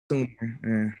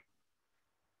sooner.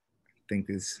 I think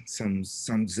this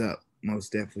sums up.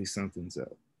 Most definitely something's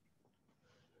up.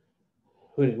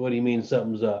 What do you mean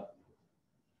something's up?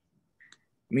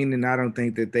 Meaning I don't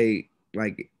think that they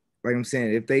like I'm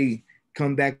saying, if they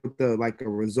come back with the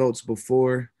results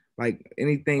before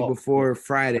anything before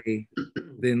Friday,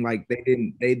 then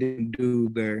they didn't do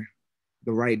the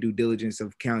right due diligence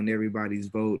of counting everybody's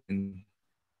vote and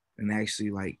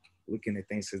actually looking at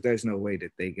things, because there's no way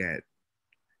that they got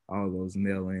all those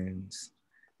mail-ins,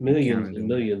 millions and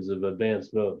millions of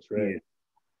advanced votes, right?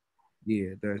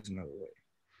 Yeah, there's no way.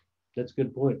 That's a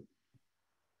good point.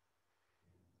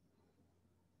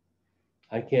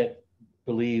 I can't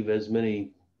believe as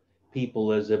many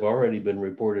people as have already been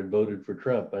reported voted for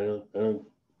Trump. I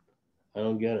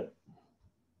don't get it.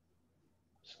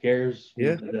 Scares me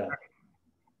to death.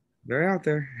 They're out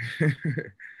there.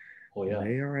 Oh yeah,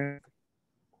 they are out.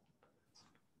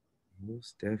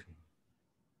 Most definitely.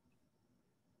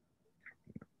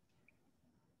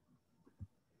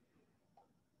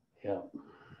 Yeah.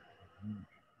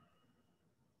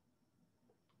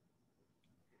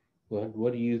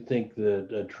 What do you think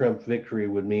the Trump victory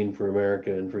would mean for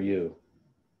America and for you?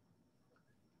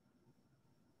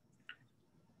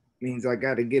 Means I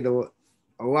got to get a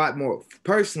lot more.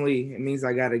 Personally, it means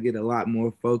I got to get a lot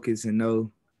more focus and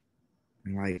know,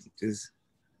 and just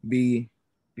be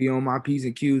on my P's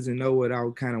and Q's and know what I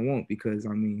would kind of want, because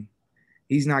I mean,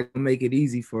 he's not gonna make it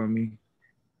easy for me.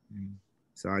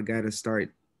 So I got to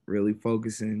start really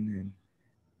focusing and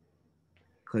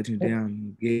clutching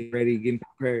down, getting ready, getting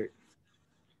prepared.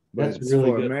 But That's really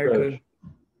for good America. approach.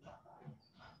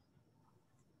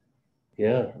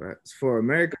 Yeah. But for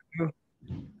America,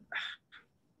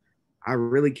 I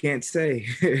really can't say.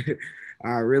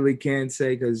 I really can't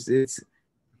say, because it's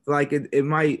like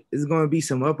it's going to be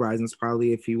some uprisings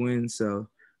probably if he wins. So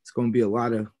it's going to be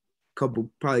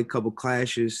probably a couple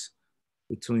clashes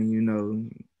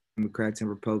between, Democrats and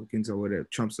Republicans, or whatever,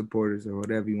 Trump supporters or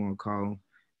whatever you want to call them,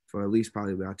 for at least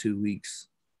probably about 2 weeks.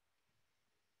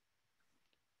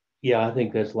 Yeah, I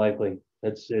think that's likely.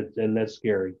 That's it, and that's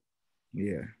scary.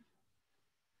 Yeah.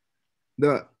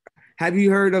 Have you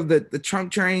heard of the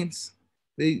Trump trains?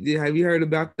 Have you heard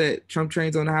about that Trump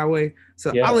trains on the highway?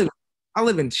 So yeah. I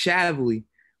live in Shavely.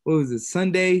 What was it,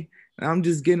 Sunday? And I'm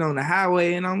just getting on the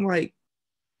highway, and I'm like,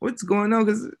 what's going on?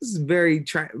 Because this is very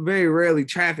rarely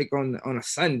traffic on a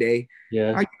Sunday.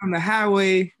 Yeah. I get on the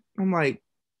highway. I'm like,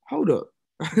 hold up.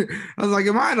 I was like,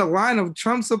 am I in a line of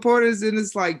Trump supporters? And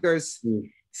it's like there's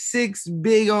 6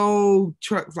 big old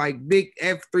trucks, like big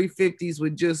F-350s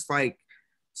with just like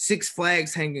 6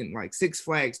 flags hanging, like 6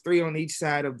 flags, 3 on each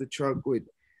side of the truck with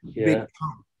big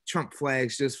Trump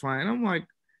flags just flying. I'm like,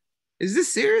 is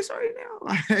this serious right now?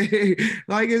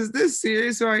 Like, is this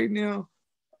serious right now?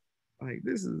 Like,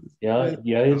 this is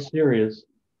it's serious.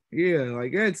 Yeah,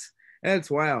 like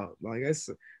that's wild. Like that's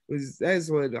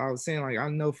what I was saying. Like, I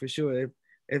know for sure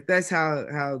if that's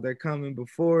how they're coming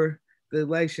before the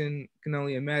election, can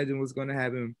only imagine what's going to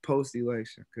happen post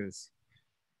election, because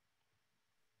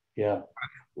a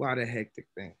lot of hectic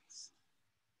things.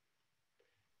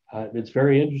 It's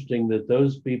very interesting that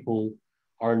those people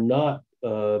are not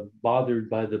bothered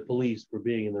by the police for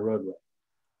being in the roadway.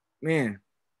 Man.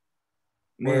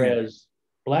 Whereas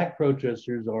Black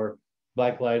protesters or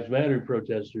Black Lives Matter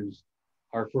protesters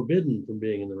are forbidden from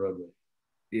being in the roadway.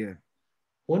 Yeah.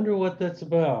 Wonder what that's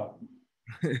about.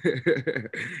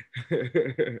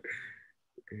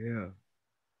 Yeah.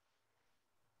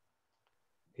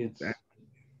 It's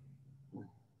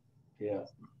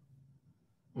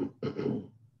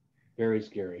very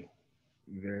scary.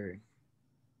 Very.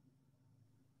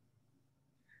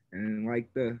 And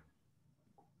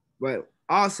but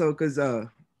also because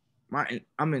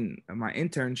I'm in my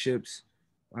internships,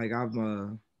 like I've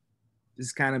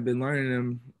just kind of been learning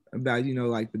them about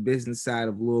like the business side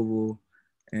of Louisville,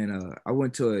 and I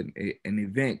went to an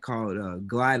event called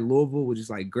Glide Louisville, which is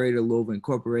like Greater Louisville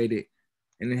Incorporated,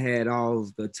 and it had all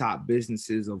of the top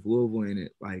businesses of Louisville in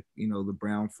it, like the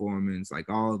Brown Formans, like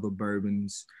all the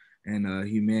Bourbons and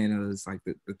Humanas, like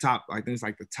the top, I think it's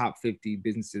like the top 50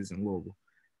 businesses in Louisville,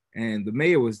 and the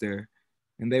mayor was there.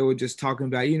 And they were just talking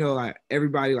about, like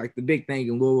everybody, like the big thing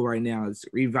in Louisville right now is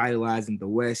revitalizing the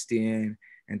West End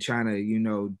and trying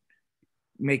to,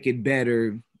 make it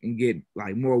better and get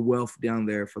like more wealth down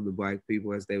there for the Black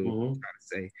people, as they would try to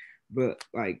say. But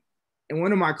like in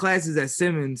one of my classes at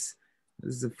Simmons,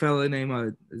 there's a fella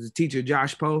named there's a teacher,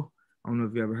 Josh Poe. I don't know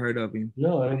if you ever heard of him.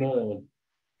 No, I don't know that one.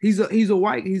 He's a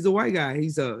white guy.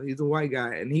 He's a white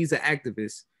guy, and he's an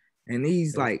activist, and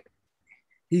he's like,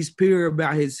 he's pure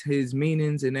about his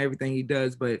meanings and everything he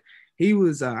does. But he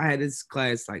was I had this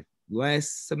class like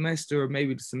last semester or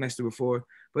maybe the semester before,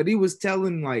 but he was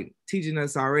teaching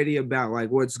us already about like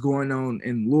what's going on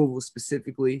in Louisville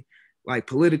specifically, like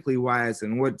politically wise,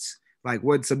 and what's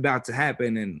about to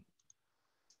happen, and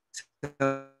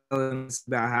telling us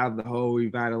about how the whole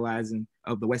revitalizing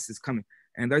of the West is coming.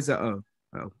 And there's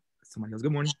somebody else.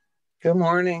 Good morning. Good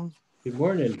morning. Good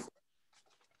morning.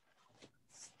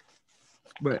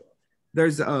 But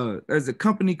there's a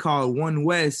company called One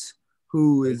West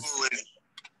who is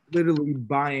literally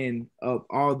buying up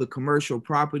all the commercial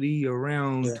property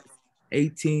around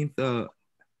 18th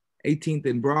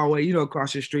and Broadway,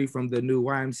 across the street from the new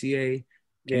YMCA.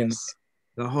 Yes. And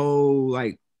the whole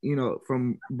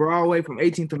from Broadway, from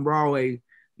 18th and Broadway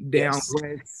down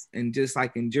west, and just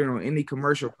like in general, any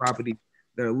commercial property,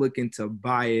 they're looking to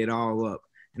buy it all up.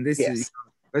 And this is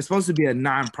they're supposed to be a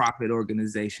nonprofit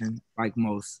organization like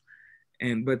most.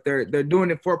 But they're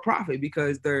doing it for profit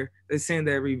because they're saying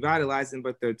they're revitalizing,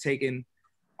 but they're taking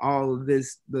all of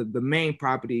this, the main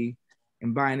property,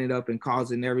 and buying it up and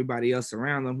causing everybody else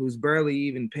around them who's barely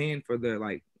even paying for their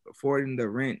affording the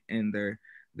rent and their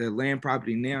land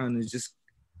property now, and it's just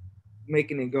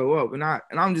making it go up. And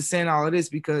I'm just saying all of this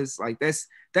because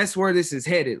that's where this is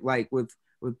headed. Like with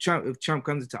Trump, if Trump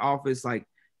comes into office,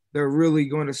 they're really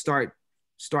going to start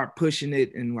pushing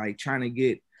it and trying to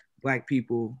get Black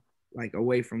people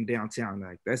away from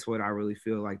downtown. That's what I really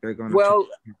feel like they're going to. Well,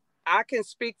 I can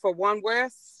speak for One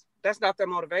West. That's not their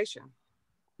motivation.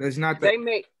 There's not.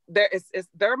 That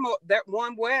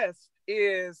One West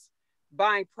is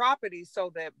buying property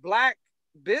so that Black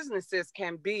businesses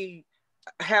can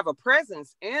have a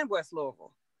presence in West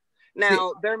Louisville.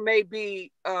 Now there may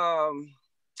be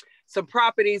some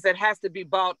properties that has to be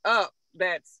bought up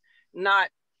that's not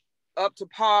up to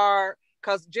par,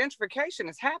 because gentrification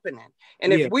is happening,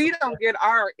 and if we don't get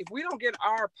our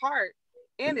part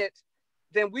in it,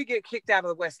 then we get kicked out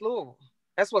of West Louisville.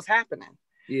 That's what's happening.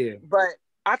 Yeah. But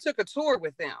I took a tour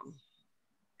with them.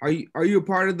 Are you a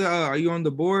part of the? Are you on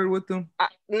the board with them?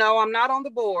 No, I'm not on the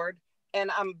board,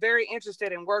 and I'm very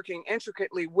interested in working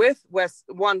intricately with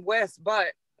One West.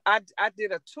 But I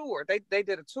did a tour. They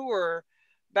did a tour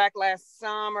back last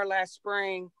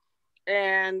spring.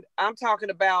 And I'm talking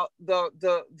about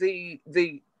the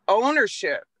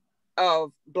ownership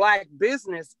of Black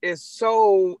business is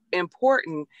so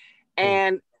important.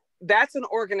 And that's an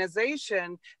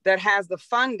organization that has the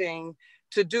funding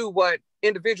to do what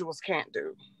individuals can't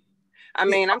do. I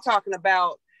mean, they're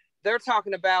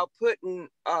talking about putting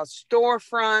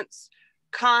storefronts,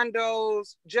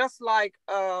 condos, just like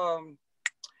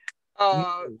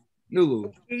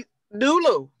Nulu.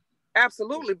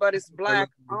 Absolutely, but it's Black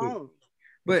owned.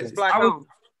 But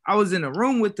I was in a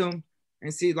room with them,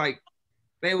 and see,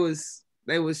 they was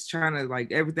trying to,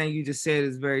 everything you just said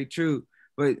is very true.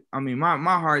 But I mean, my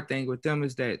hard thing with them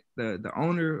is that the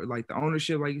owner, the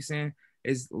ownership, like you're saying,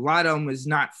 is a lot of them is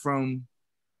not from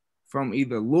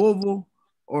either Louisville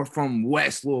or from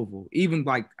West Louisville. Even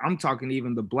I'm talking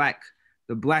even the black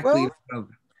leaders of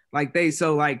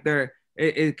they're.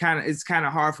 It's kind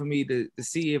of hard for me to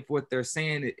see if what they're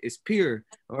saying is pure,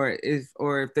 or if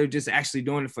they're just actually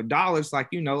doing it for dollars, like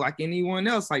anyone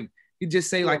else. You just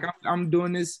say I'm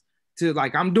doing this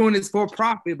I'm doing this for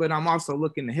profit, but I'm also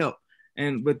looking to help.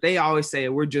 But they always say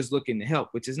we're just looking to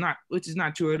help, which is not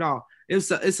true at all.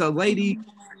 It's a lady,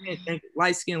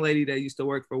 light-skinned lady that used to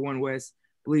work for One West.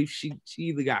 I believe she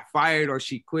either got fired or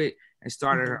she quit and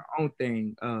started her own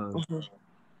thing.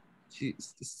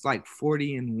 It's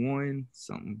 40-1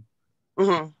 something.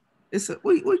 Mm-hmm.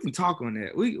 We can talk on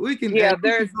that. We can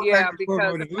because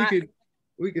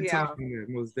we can talk on that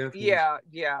most definitely.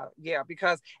 Yeah.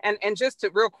 Because and just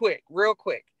to real quick,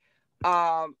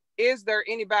 is there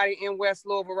anybody in West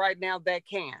Louisville right now that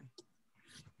can?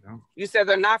 No. You said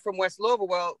they're not from West Louisville.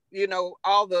 Well,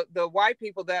 all the white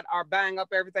people that are buying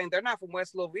up everything, they're not from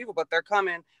West Louisville either, but they're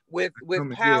coming with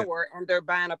power, and they're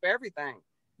buying up everything.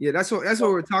 Yeah, that's what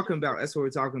we're talking about. That's what we're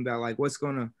talking about.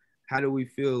 How do we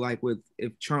feel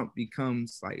if Trump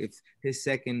becomes if his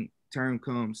second term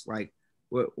comes, how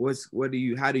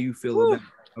do you feel about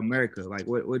America?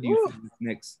 What do you feel is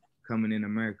next coming in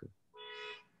America?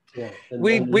 Yeah,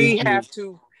 we have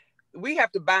to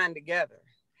bind together.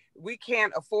 We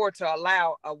can't afford to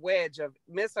allow a wedge of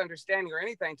misunderstanding or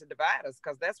anything to divide us,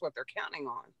 because that's what they're counting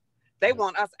on. They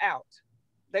want us out.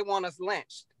 They want us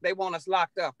lynched. They want us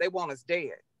locked up. They want us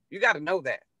dead. You got to know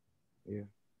that. Yeah.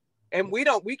 And we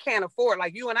can't afford,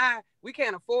 you and I, we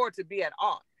can't afford to be at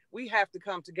odds. We have to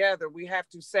come together. We have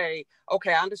to say,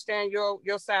 okay, I understand your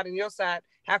side and your side.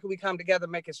 How can we come together,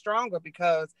 make it stronger?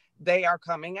 Because they are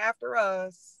coming after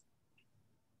us.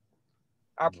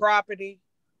 Our property,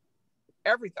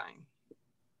 everything.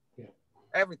 Yeah.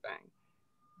 everything.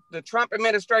 The Trump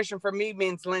administration for me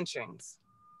means lynchings.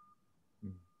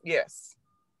 Yes.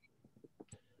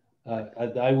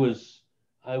 I was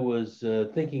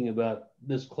thinking about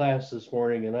this class this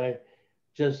morning, and I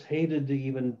just hated to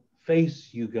even face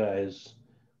you guys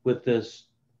with this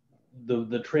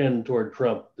the trend toward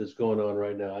Trump that's going on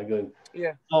right now. I go,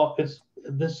 yeah, oh,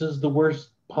 this is the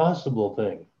worst possible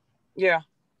thing. Yeah.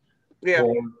 Yeah.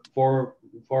 For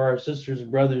our sisters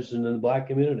and brothers in the Black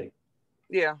community.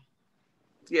 Yeah.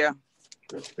 Yeah.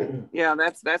 Yeah,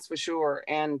 that's for sure.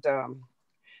 And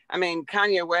I mean,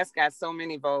 Kanye West got so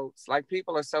many votes. Like,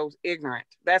 people are so ignorant.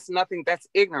 That's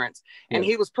ignorance. And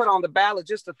he was put on the ballot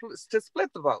just to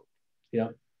split the vote. Yeah.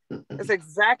 That's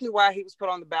exactly why he was put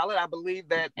on the ballot. I believe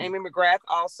that Amy McGrath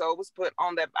also was put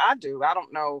on that. I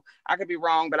don't know. I could be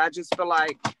wrong, but I just feel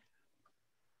like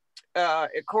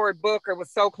Cory Booker was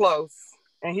so close,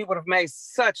 and he would have made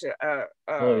such a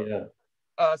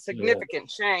significant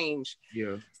change.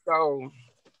 Yeah. So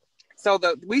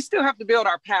we still have to build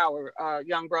our power,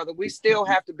 young brother. We still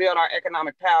have to build our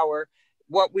economic power,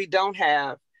 what we don't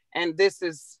have. And this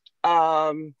is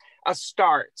a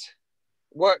start.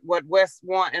 What West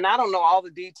want, and I don't know all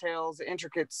the details, the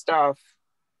intricate stuff.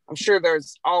 I'm sure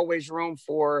there's always room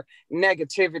for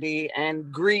negativity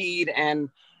and greed and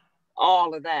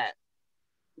all of that.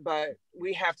 But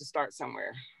we have to start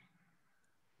somewhere.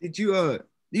 Did you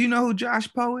do you know who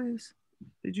Josh Poe is?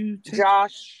 Did you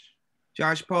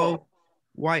Josh Poe?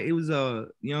 White, it was a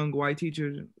young white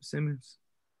teacher, Simmons.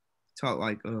 Taught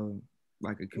like a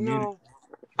community. No,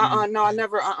 I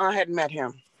never hadn't met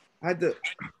him. I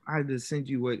had to send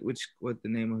you what the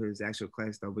name of his actual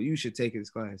class though, but you should take his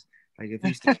class. Like, if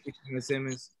he's teaching at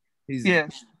Simmons, he's a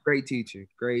great teacher.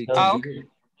 Great. Oh, okay.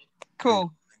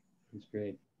 Cool. It's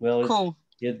great. Well, cool.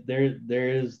 There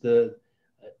is the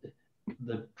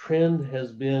trend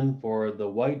has been for the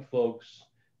white folks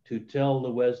to tell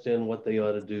the West End what they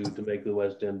ought to do to make the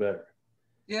West End better.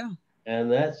 Yeah.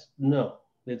 And it's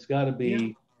got to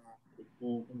be,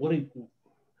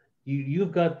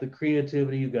 you've got the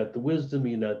creativity, you've got the wisdom,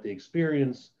 you've got the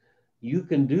experience. You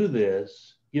can do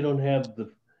this. You don't have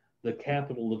the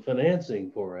capital, the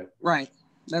financing for it. Right.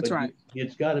 That's right.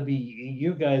 It's got to be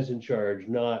you guys in charge,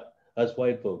 not us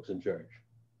white folks in charge.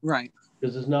 Right.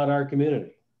 Because it's not our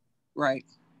community. Right.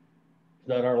 It's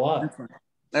not our lot.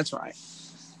 That's right.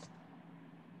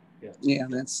 Yeah. Yeah,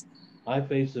 I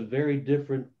face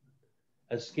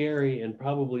a scary and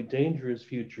probably dangerous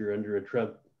future under a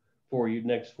Trump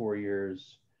next 4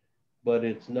 years, but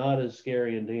it's not as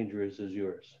scary and dangerous as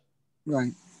yours.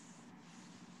 Right.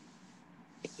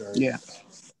 Sorry. Yeah.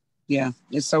 Yeah,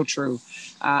 it's so true.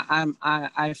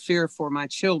 I fear for my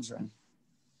children.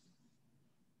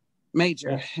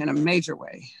 In a major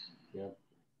way. Yeah.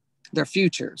 Their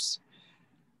futures.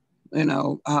 You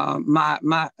know,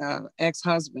 my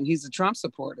ex-husband, he's a Trump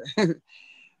supporter.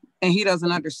 And he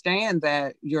doesn't understand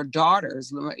that your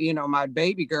daughters, you know, my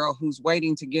baby girl who's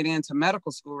waiting to get into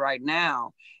medical school right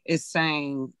now is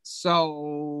saying,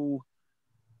 so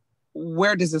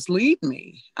where does this lead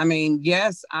me? I mean,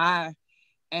 yes, I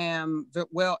am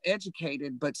well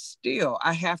educated, but still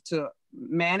I have to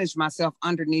manage myself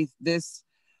underneath this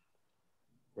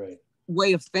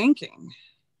way of thinking.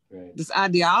 Right. This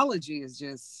ideology is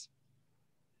just,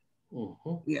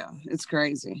 yeah, it's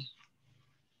crazy.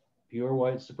 Pure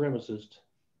white supremacist.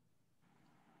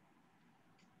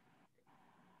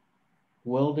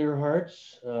 Well, dear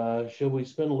hearts, shall we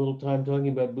spend a little time talking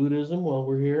about Buddhism while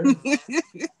we're here?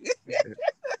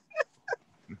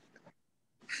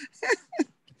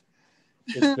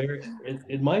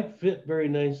 It might fit very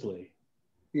nicely.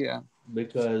 Yeah.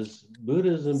 Because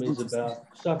Buddhism is about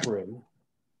suffering.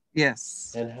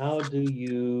 Yes. And how do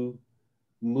you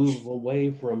move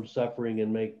away from suffering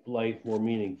and make life more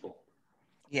meaningful?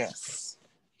 Yes.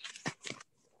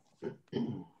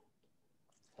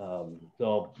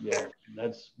 So yeah,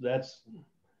 that's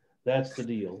the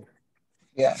deal.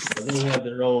 Yes. They have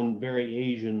their own very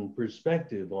Asian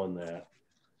perspective on that,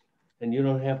 and you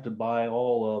don't have to buy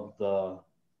all of the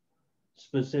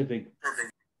specific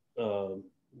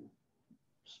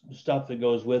stuff that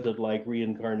goes with it, like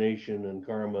reincarnation and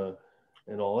karma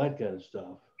and all that kind of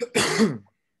stuff.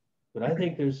 But I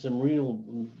think there's some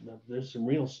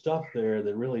real stuff there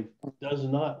that really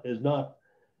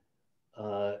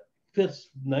fits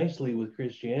nicely with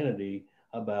Christianity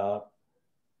about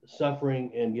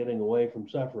suffering and getting away from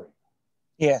suffering.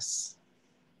 Yes.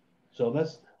 So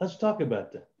let's talk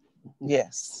about that.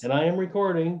 Yes. And I am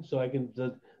recording, so I can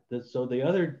so the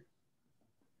other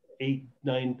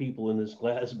 8-9 people in this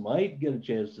class might get a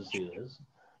chance to see this.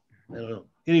 I don't know.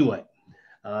 Anyway,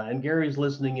 and Gary's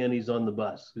listening in. He's on the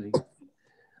bus.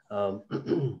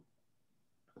 Um,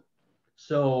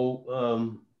 so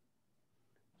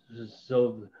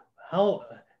how,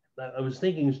 I was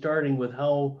thinking, starting with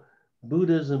how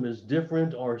Buddhism is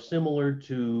different or similar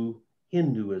to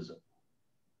Hinduism.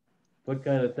 What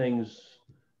kind of things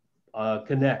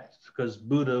connect? Because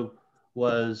Buddha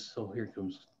was, oh, here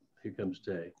comes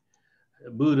Tay.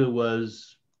 Buddha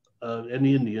was an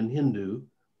Indian Hindu,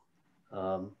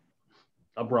 a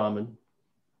Brahmin,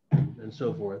 and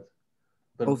so forth.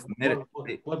 But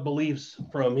what beliefs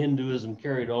from Hinduism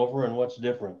carried over, and what's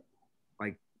different?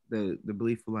 Like the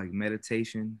belief of like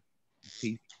meditation,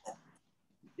 peace.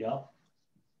 Yeah.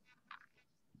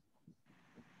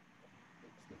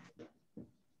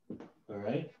 All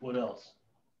right. What else?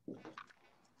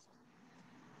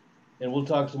 And we'll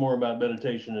talk some more about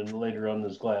meditation and later on in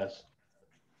this class.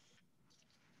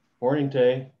 Morning,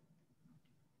 Tay.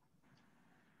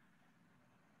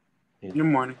 Good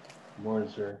morning. Good morning,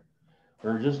 sir.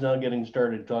 We're just now getting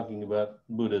started talking about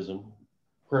Buddhism.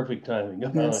 Perfect timing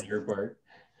on your part.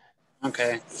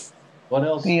 Okay. What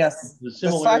else? Yes. The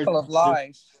cycle of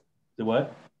life. The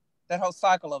what? That whole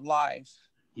cycle of life.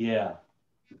 Yeah.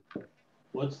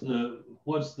 What's the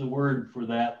word for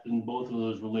that in both of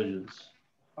those religions?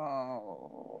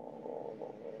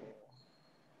 Oh,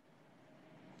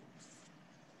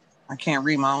 I can't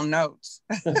read my own notes.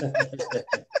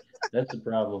 That's a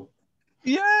problem.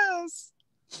 Yes.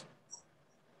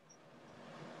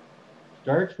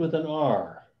 Starts with an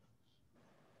R.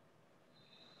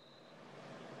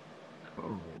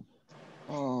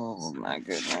 Oh my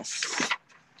goodness.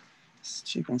 It's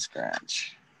chicken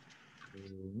scratch. I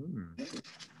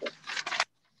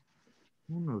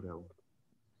don't know that one.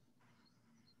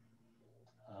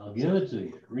 I'll give it to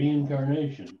you.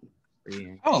 Reincarnation.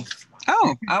 Oh,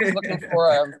 I was looking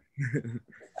for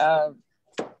a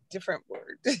different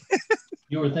word.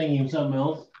 You were thinking of something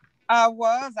else? I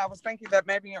was thinking that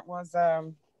maybe it was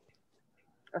a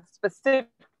specific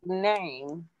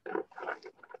name.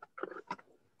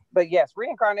 But yes,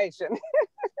 reincarnation.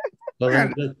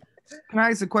 Well, can I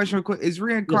ask a question real quick? Is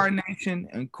reincarnation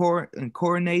and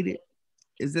coronated?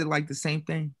 Is it like the same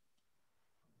thing?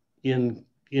 Incarnated?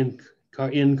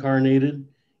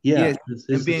 Yeah, yes.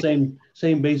 It's the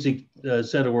same basic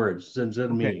set of words, set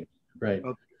of meaning, right?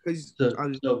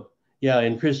 So yeah,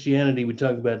 in Christianity, we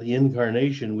talk about the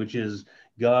incarnation, which is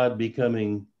God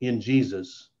becoming in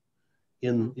Jesus,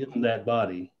 in that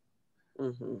body.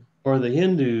 Mm-hmm. For the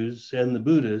Hindus and the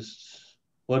Buddhists,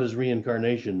 what does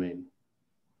reincarnation mean?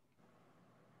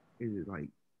 Is it like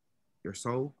your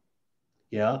soul?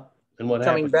 Yeah. And what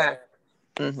coming happens? Back.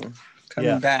 Mm-hmm.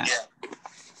 Coming back.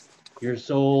 Your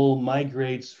soul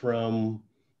migrates from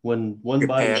when one your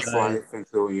body past dies life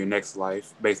into your next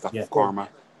life based off of karma.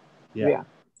 Yeah.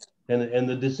 And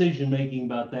the decision making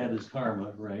about that is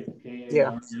karma, right?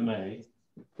 K-A-R-M-A.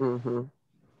 Mm-hmm.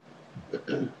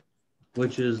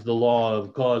 Which is the law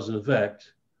of cause and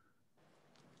effect.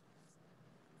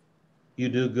 You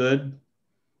do good,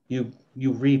 you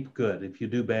reap good. If you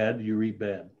do bad, you reap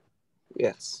bad.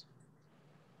 Yes.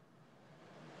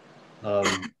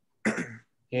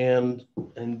 And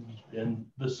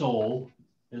the soul,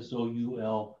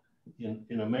 S-O-U-L,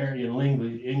 in American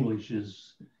English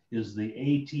is the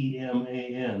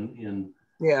A-T-M-A-N in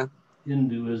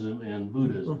Hinduism and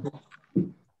Buddhism.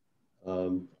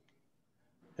 Mm-hmm.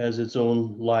 Has its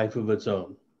own life of its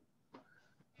own.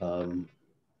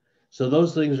 So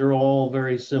those things are all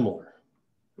very similar.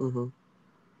 Mm-hmm.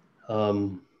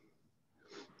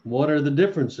 What are the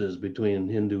differences between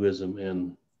Hinduism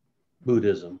and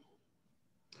Buddhism?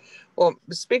 Well,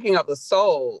 speaking of the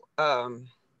soul,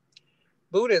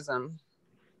 Buddhism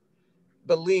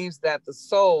believes that the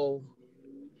soul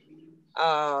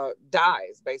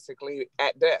dies basically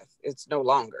at death. It's no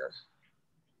longer.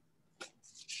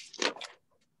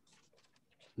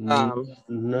 Not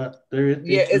there.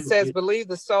 It says, believe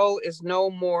the soul is no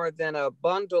more than a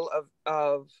bundle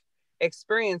of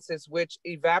experiences which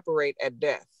evaporate at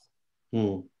death.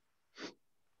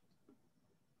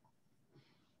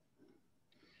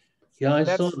 Yeah, I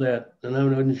saw that, and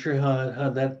I'm not sure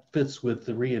how that fits with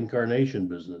the reincarnation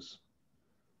business.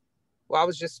 Well, I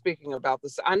was just speaking about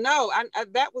this. I know,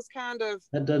 that was kind of...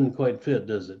 That doesn't quite fit,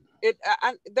 does it?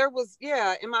 There was,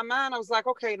 in my mind, I was like,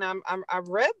 okay, now I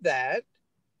read that,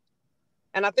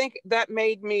 and I think that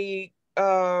made me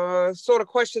sort of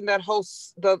question that whole,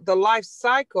 the life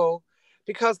cycle,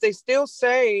 because they still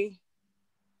say,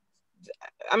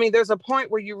 I mean, there's a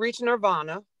point where you reach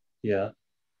Nirvana. Yeah.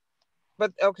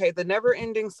 But okay, the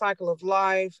never-ending cycle of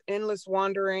life, endless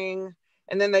wandering,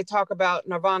 and then they talk about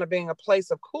Nirvana being a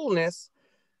place of coolness.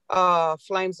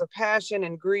 Flames of passion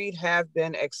and greed have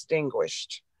been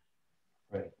extinguished.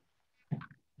 Right.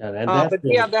 And but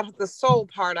yeah, that's the soul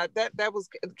part. That was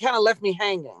kind of left me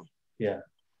hanging. Yeah.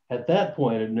 At that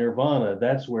point, at Nirvana,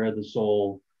 that's where the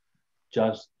soul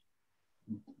just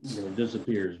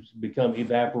disappears,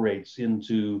 evaporates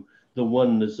into the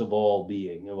oneness of all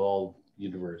being, of all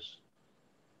universe.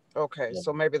 Okay,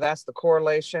 so maybe that's the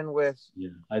correlation with. Yeah,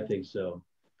 I think so.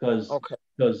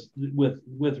 Because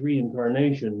with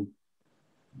reincarnation,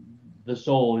 the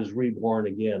soul is reborn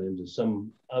again into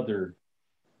some other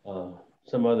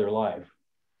life.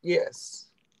 Yes.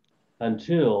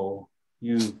 Until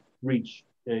you reach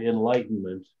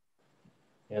enlightenment,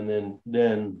 and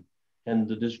then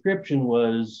the description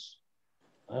was,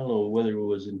 I don't know whether it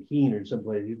was in Keene or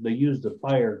someplace, they used a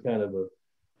fire kind of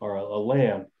or a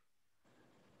lamp,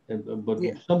 but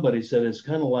somebody said it's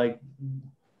kind of like,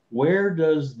 where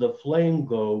does the flame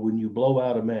go when you blow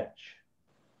out a match?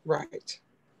 Right.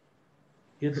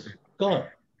 It's gone.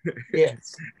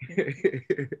 Yes.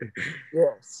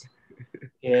 Yes.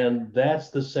 And that's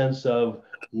the sense of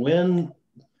when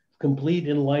complete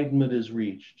enlightenment is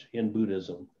reached in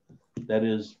Buddhism, that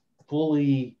is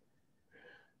fully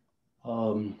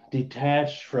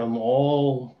detached from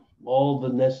all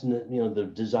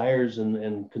the desires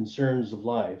and concerns of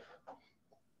life,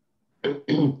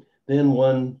 then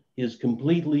one is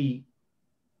completely,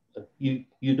 I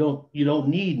don't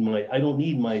need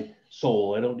my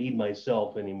soul, I don't need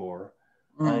myself anymore.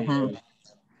 I am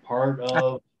part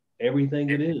of everything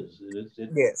that is.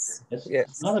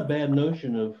 It's not a bad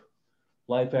notion of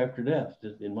life after death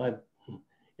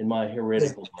in my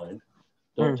heretical mind.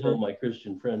 Don't tell my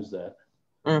Christian friends that.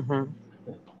 But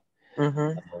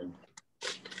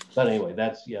anyway,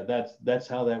 that's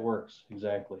how that works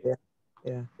exactly.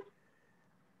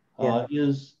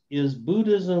 Is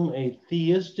Buddhism a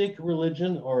theistic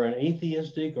religion or an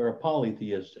atheistic or a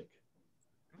polytheistic?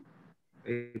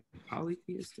 A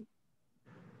polytheistic?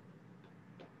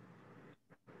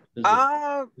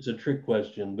 It's a trick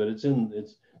question, but it's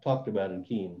talked about in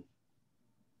Keene.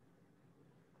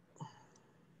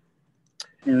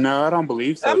 No, I don't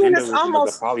believe so. I mean, Hinduism it's almost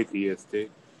was a polytheistic,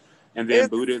 and then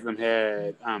Buddhism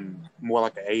had more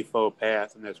like an eightfold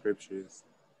path in their scriptures,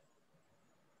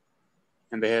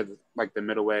 and they had like the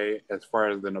middle way as far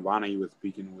as the Nirvana you were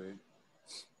speaking with.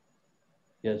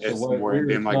 Yeah, so it's more, and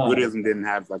then like God? Buddhism didn't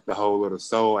have like the whole little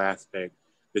soul aspect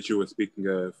that you were speaking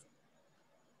of.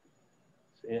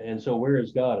 And so, where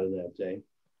is God in that, Jay?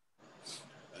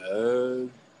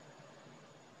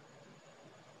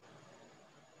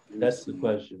 That's the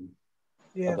question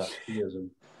about theism.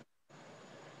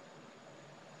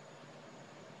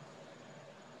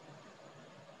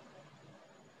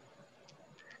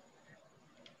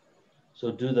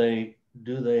 So do they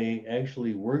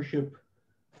actually worship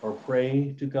or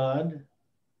pray to God?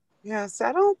 Yes,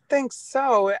 I don't think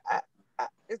so.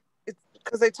 It's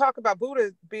because they talk about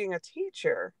Buddha being a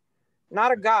teacher,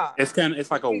 not a god. It's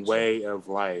like a way of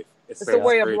life. It's a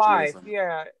way of life.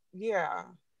 Yeah.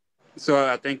 So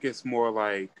I think it's more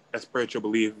like a spiritual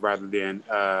belief rather than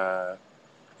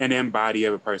an embody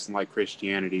of a person like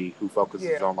Christianity who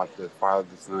focuses on like the Father,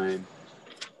 the Son.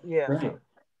 Yeah.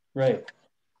 Right.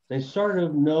 They sort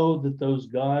of know that those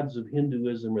gods of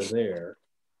Hinduism are there.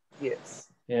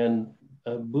 Yes. And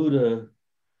Buddha,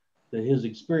 his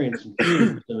experience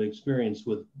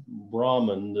with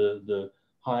Brahman, the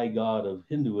high god of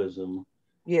Hinduism.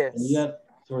 Yes. And yet,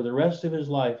 for the rest of his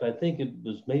life, I think it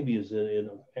was maybe as in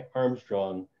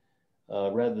Armstrong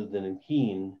rather than in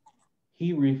Keene,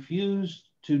 he refused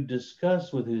to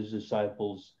discuss with his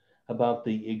disciples about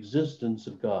the existence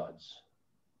of gods.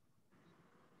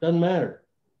 Doesn't matter,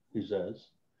 he says.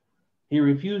 He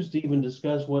refused to even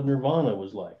discuss what Nirvana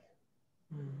was like.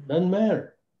 Doesn't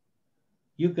matter.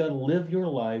 You've got to live your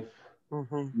life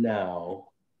now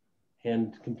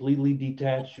and completely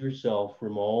detach yourself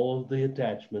from all of the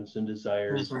attachments and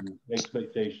desires and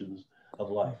expectations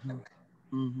of life.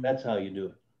 That's how you do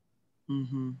it.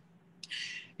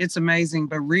 It's amazing,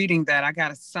 but reading that, I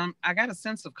got a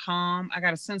sense of calm. I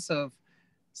got a sense of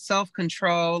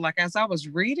self-control. Like as I was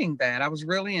reading that, I was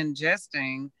really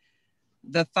ingesting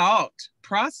the thought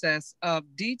process of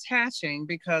detaching,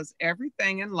 because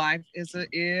everything in life is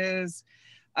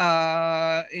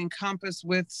encompassed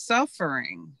with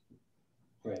suffering.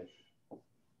 Right.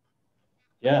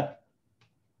 Yeah.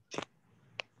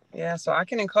 Yeah, so I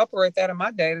can incorporate that in my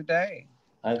day-to-day,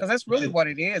 because that's really what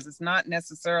it is. It's not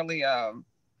necessarily a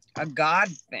God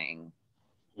thing,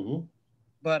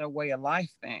 but a way of life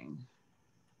thing.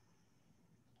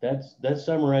 That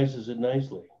summarizes it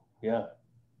nicely. Yeah.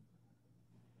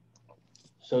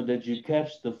 So did you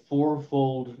catch the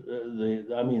fourfold,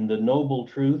 the noble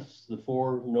truths, the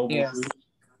four noble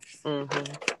truths?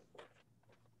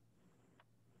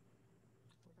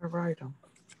 I write them.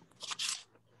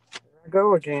 There I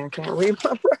go again. Can't read my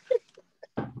writing.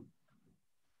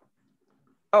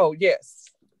 Oh, yes.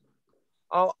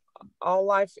 All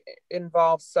life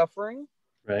involves suffering.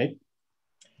 Right.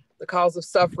 The cause of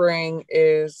suffering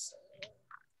is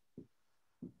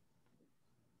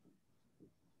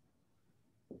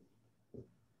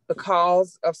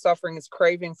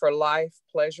craving for life,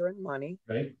 pleasure, and money.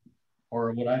 Right.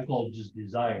 Or what I call just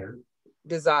desire.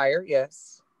 Desire,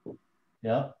 yes.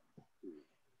 Yeah.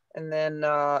 And then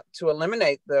to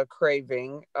eliminate the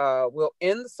craving will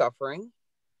end the suffering.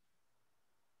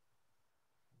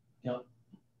 Yep.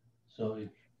 So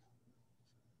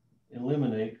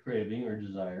eliminate craving or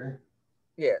desire.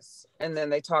 Yes. And then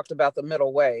they talked about the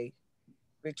middle way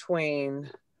between,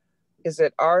 is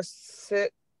it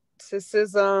Arceticism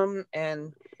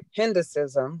and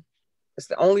Hinduism? It's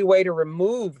the only way to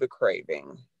remove the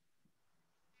craving.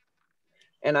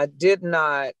 And I did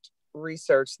not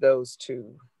research those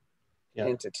two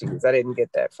entities. I didn't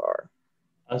get that far.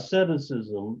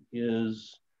 Asceticism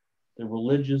is the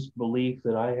religious belief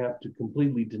that I have to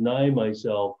completely deny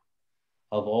myself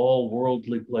of all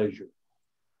worldly pleasure.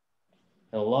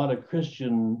 And a lot of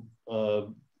Christian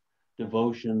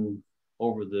devotion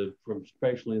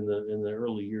especially in the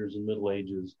early years and Middle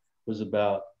Ages was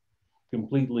about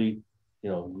completely,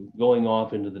 going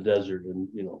off into the desert and,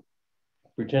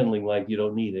 pretending like you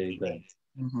don't need anything.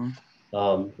 Mm-hmm.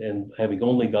 And having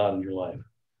only God in your life.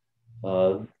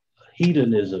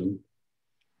 Hedonism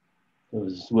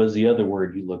was the other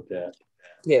word you looked at.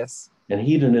 Yes. And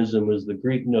hedonism is the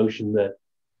Greek notion that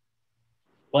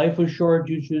life was short,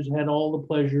 you should have had all the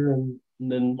pleasure and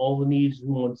then all the needs and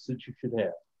wants that you should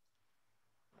have.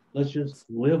 Let's just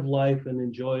live life and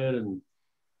enjoy it and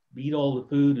eat all the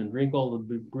food and drink all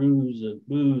the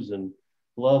booze and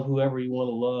love whoever you want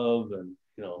to love, and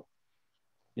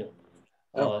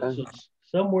okay. So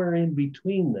somewhere in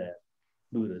between that,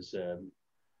 Buddha said,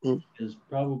 is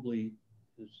probably,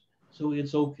 so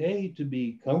it's okay to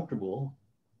be comfortable.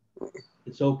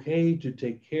 It's okay to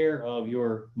take care of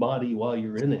your body while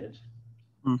you're in it.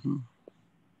 Mm-hmm.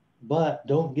 But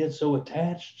don't get so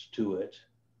attached to it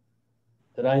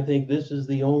that I think this is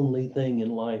the only thing in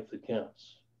life that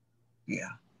counts. Yeah.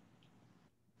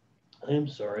 I'm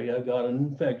sorry, I've got an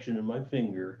infection in my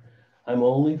finger. I'm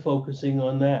only focusing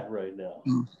on that right now.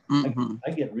 Mm-hmm.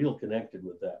 I get real connected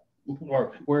with that.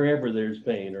 Or wherever there's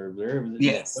pain or wherever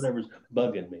whatever's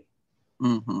bugging me.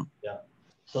 Mm-hmm. Yeah.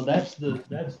 So that's the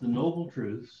noble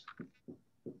truths.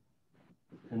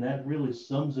 And that really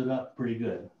sums it up pretty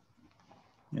good.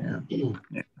 Yeah.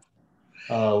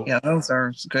 Yeah, those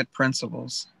are good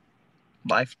principles.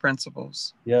 Life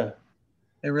principles. Yeah.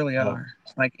 They really are.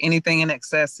 Like anything in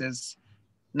excess is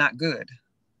not good.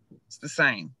 It's the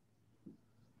same.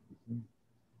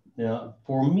 Now,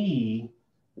 for me,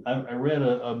 I read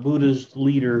a Buddhist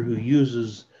leader who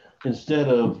uses, instead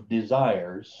of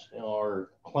desires or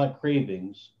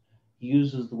cravings, he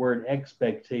uses the word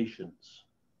expectations.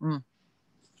 Mm.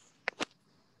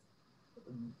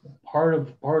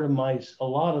 A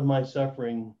lot of my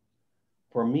suffering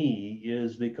for me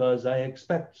is because I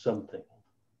expect something.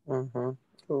 Mm-hmm.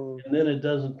 Cool. And then it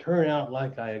doesn't turn out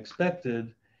like I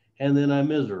expected, and then I'm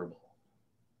miserable.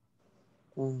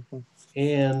 Mm-hmm.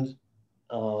 And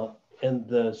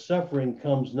the suffering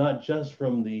comes not just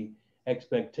from the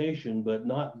expectation, but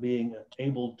not being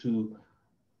able to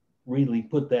really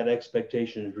put that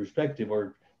expectation in perspective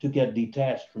or to get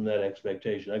detached from that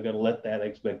expectation. I've got to let that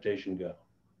expectation go.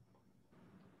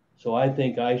 So I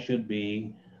think I should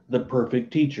be the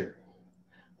perfect teacher.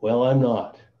 Well, I'm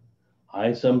not.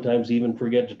 I sometimes even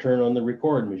forget to turn on the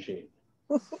record machine.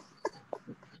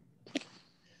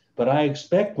 But I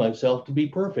expect myself to be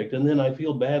perfect, and then I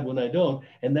feel bad when I don't,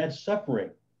 and that's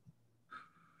suffering.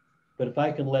 But if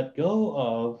I can let go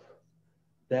of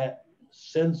that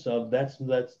sense of that's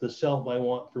the self I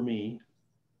want for me,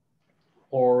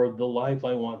 or the life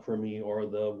I want for me, or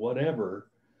the whatever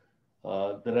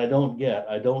that I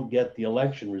don't get the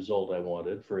election result I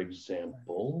wanted, for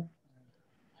example.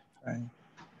 Right.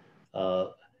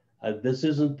 This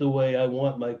isn't the way I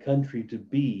want my country to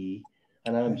be,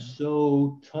 and I'm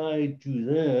so tied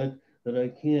to that I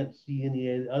can't see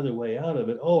any other way out of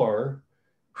it. Or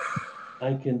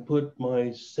I can put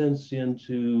my sense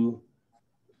into,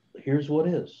 here's what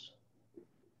is.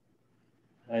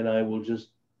 And I will just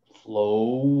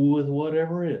flow with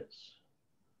whatever is.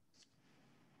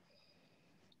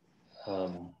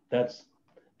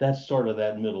 That's sort of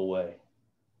that middle way.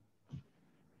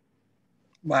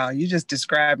 Wow, you just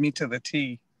described me to the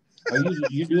T. Are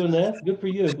you doing that? Good for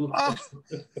you.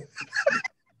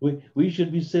 We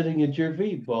should be sitting at your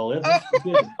feet, Paul. That's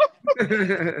good.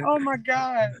 Oh my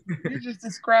God. You just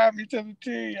described me to the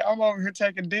T. I'm over here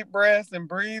taking deep breaths and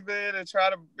breathing and try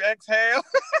to exhale.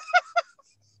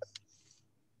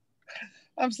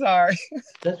 I'm sorry.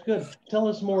 That's good. Tell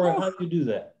us more. How do you do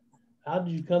that? How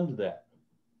did you come to that?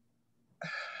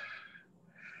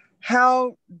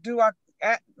 How do I,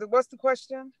 what's the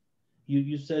question?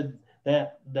 You said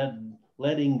that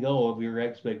letting go of your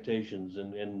expectations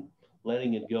and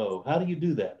letting it go. How do you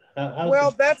do that?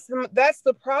 Well, that's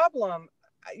the problem.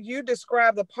 You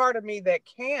describe the part of me that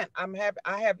can't. I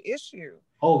have issue.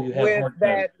 Oh, you have with hard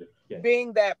that time. Yeah.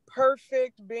 Being that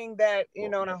perfect, being that, you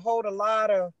know, and I hold a lot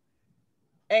of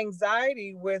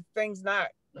anxiety with things not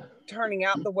turning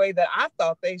out the way that I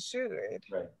thought they should.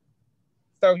 Right.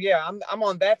 So yeah, I'm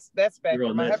on that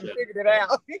spectrum. I haven't figured it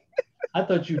out. I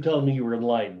thought you told me you were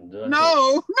enlightened.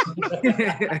 No.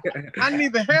 I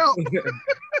need the help.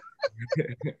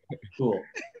 Cool.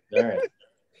 All right.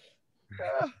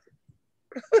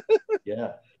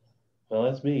 Yeah. Well,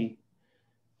 that's me.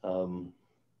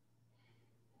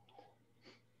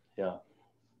 Yeah.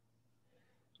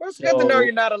 Well, it's good to know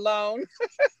you're not alone.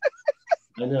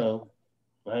 I know.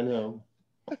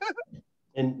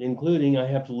 And including I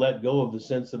have to let go of the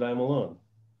sense that I'm alone.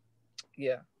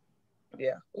 Yeah.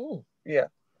 Ooh, yeah.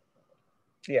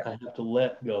 I have to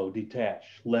let go,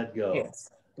 detach, let go. Yes.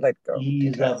 Let go.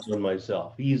 Ease detach. up on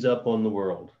myself, ease up on the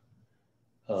world.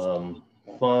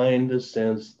 Find a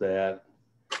sense that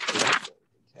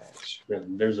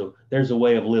there's a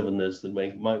way of living this that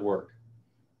might work.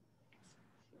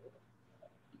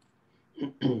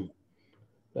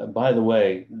 By the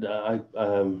way,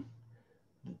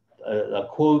 a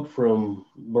quote from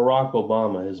Barack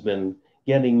Obama has been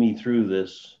getting me through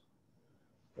this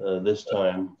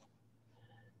time.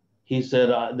 He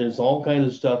said, there's all kinds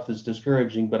of stuff that's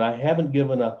discouraging, but I haven't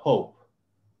given up hope.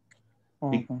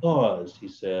 Because, he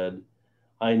said,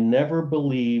 I never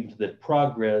believed that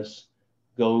progress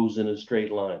goes in a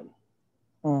straight line.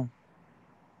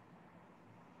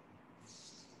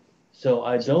 So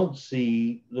I don't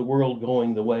see the world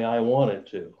going the way I want it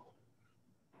to.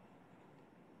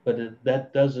 But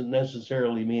that doesn't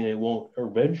necessarily mean it won't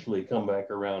eventually come back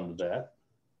around to that.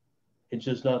 It's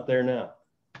just not there now.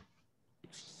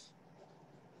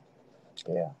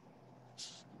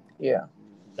 Yeah.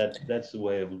 That's the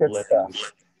way of letting go.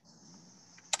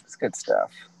 It's good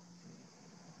stuff.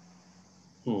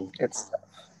 Good stuff.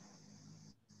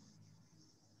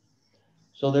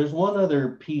 So there's one other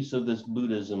piece of this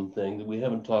Buddhism thing that we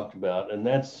haven't talked about, and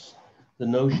that's the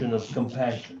notion of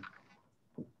compassion.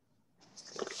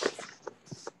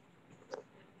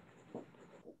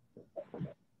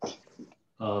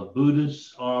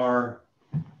 Buddhists are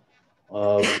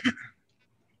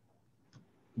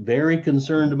very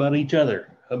concerned about each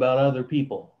other, about other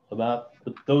people, about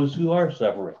those who are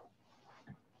suffering.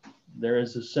 There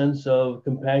is a sense of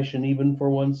compassion even for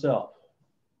oneself.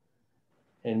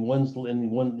 And one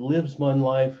lives one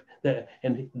life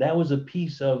and that was a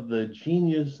piece of the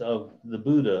genius of the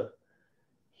Buddha.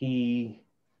 He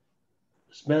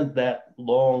spent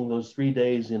those 3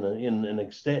 days in an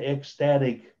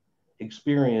ecstatic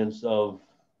experience of,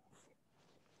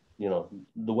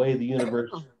 the way the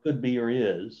universe could be or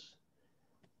is.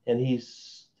 And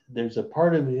there's a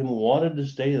part of him who wanted to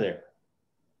stay there.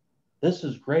 This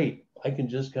is great. I can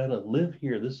just kind of live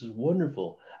here. This is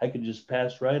wonderful. I could just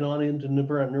pass right on into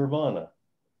Nirvana.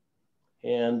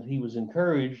 And he was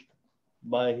encouraged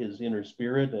by his inner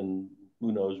spirit and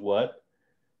who knows what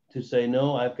to say,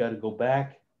 no, I've got to go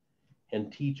back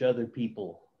and teach other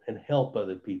people and help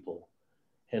other people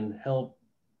and help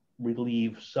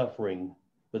relieve suffering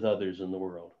with others in the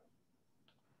world.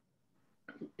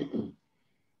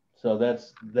 So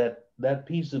that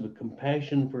piece of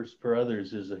compassion for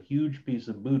others is a huge piece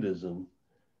of Buddhism.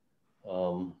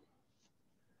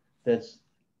 It's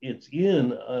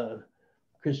in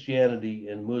Christianity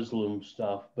and Muslim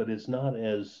stuff, but it's not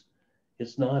as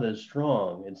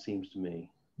strong, it seems to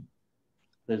me.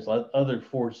 There's other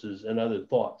forces and other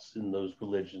thoughts in those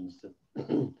religions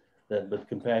but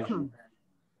compassion.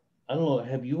 I don't know,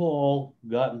 have you all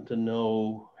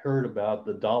heard about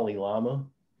the Dalai Lama?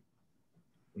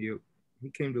 Yep. He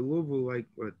came to Louisville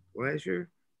last year?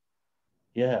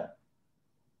 Yeah.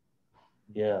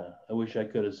 I wish I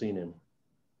could have seen him.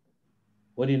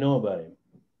 What do you know about him?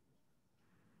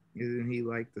 Isn't he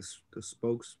like the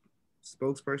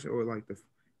spokesperson, or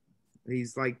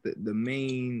he's like the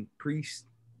main priest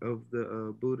of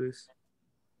the Buddhists?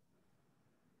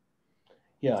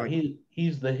 Yeah,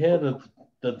 he's the head of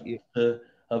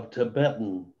of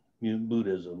Tibetan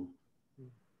Buddhism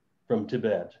from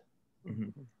Tibet.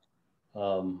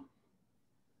 Mm-hmm.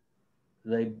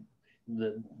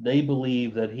 they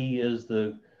believe that he is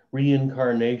the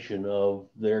reincarnation of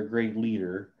their great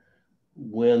leader.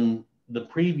 When the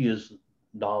previous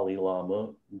Dalai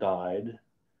Lama died,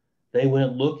 they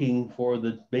went looking for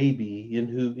the baby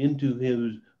into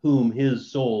whom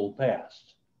his soul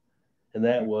passed. And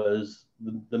that was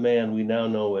the man we now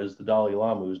know as the Dalai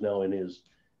Lama, who's now in his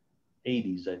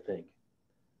 80s, I think.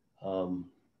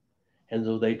 And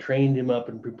so they trained him up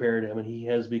and prepared him, and he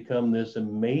has become this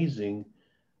amazing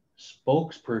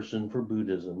spokesperson for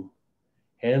Buddhism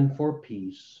and for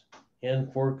peace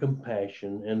and for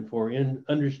compassion and for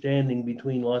understanding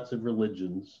between lots of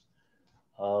religions.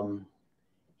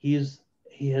 He's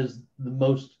the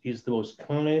most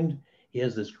kind. He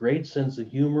has this great sense of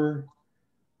humor.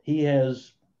 He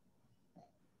has,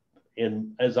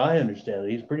 and as I understand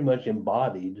it, he's pretty much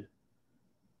embodied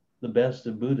the best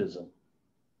of Buddhism.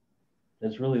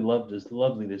 It's really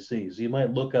lovely to see. So you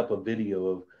might look up a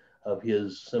video of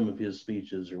some of his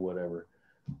speeches or whatever.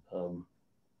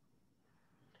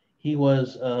 He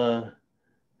was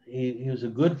he was a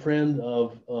good friend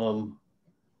of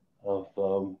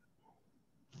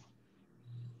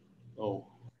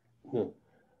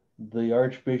the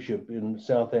Archbishop in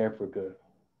South Africa,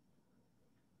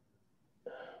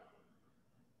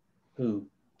 who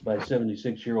my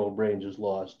 76-year-old brain just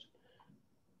lost.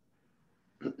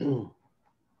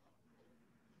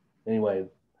 Anyway,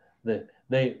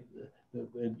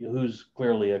 who's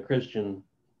clearly a Christian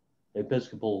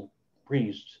Episcopal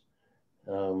priest,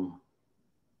 and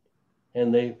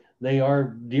they are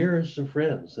dearest of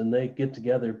friends, and they get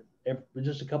together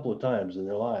just a couple of times in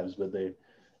their lives, but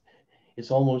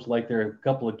it's almost like they're a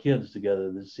couple of kids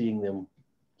together. That seeing them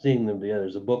together.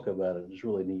 There's a book about it. It's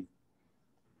really neat.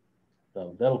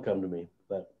 That'll come to me,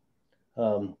 but.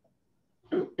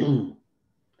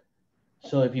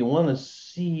 So if you want to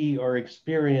see or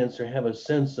experience or have a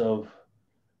sense of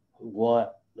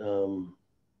what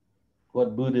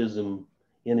Buddhism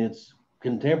in its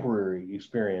contemporary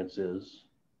experience is,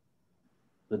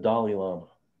 the Dalai Lama,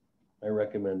 I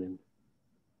recommend him.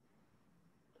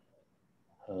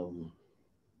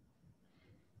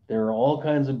 There are all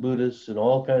kinds of Buddhists in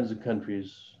all kinds of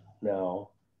countries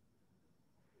now.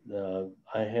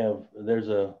 There's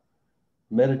a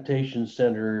meditation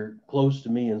center close to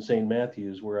me in St.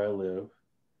 Matthews where I live.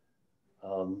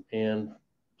 And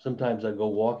sometimes I go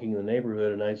walking in the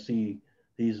neighborhood and I see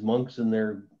these monks in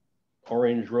their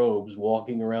orange robes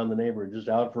walking around the neighborhood, just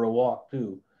out for a walk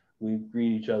too. We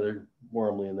greet each other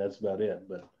warmly and that's about it,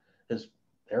 but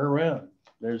they're around.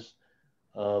 There's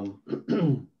are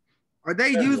they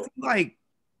usually like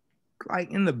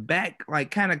in the back, like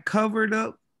kind of covered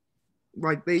up?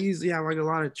 Like they usually have like a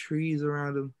lot of trees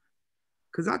around them.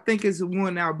 Cause I think it's the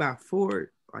one out by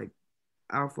Fort, like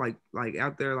out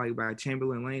out there like by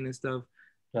Chamberlain Lane and stuff.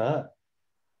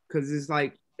 Cause it's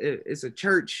like it's a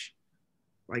church,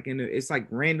 like it's like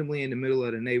randomly in the middle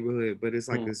of the neighborhood, but it's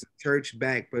like this church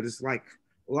back, but it's like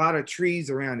a lot of trees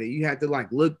around it. You have to like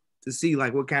look to see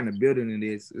like what kind of building it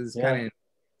is. It's kind of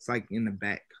it's like in the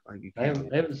back. Like I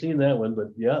haven't seen that one,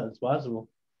 but yeah, it's possible.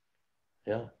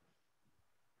 Yeah.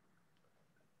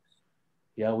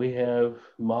 Yeah, we have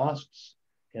mosques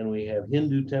and we have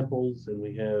Hindu temples and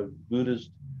we have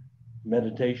Buddhist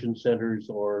meditation centers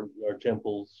or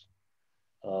temples.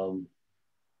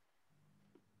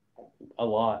 A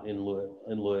lot in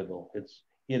Louisville.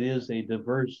 It is a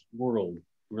diverse world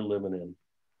we're living in.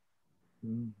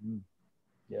 Mm-hmm.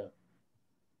 Yeah,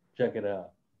 check it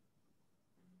out.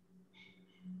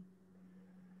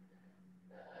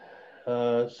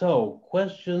 So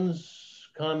questions,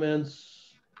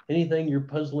 comments, anything you're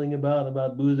puzzling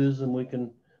about Buddhism we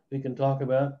can talk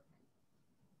about?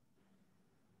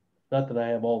 Not that I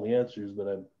have all the answers, but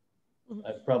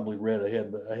I've probably read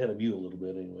ahead of you a little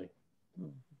bit anyway.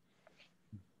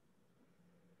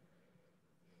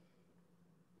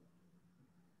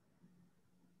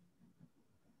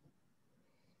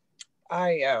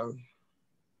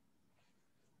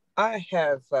 I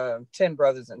have 10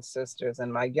 brothers and sisters,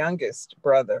 and my youngest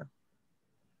brother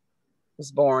was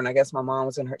born. I guess my mom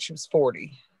was she was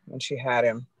 40 when she had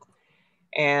him.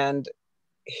 And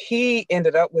he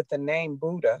ended up with the name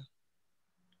Buddha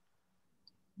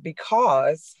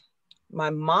because my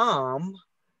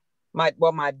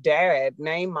dad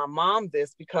named my mom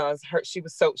this because he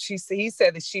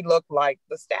said that she looked like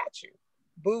the statue,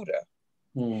 Buddha.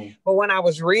 But when I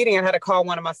was reading, I had to call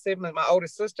one of my siblings, my older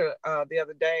sister,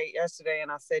 yesterday, and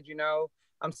I said,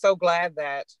 I'm so glad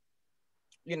that,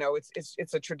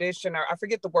 it's a tradition, or I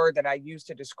forget the word that I used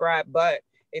to describe, but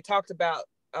it talked about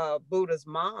Buddha's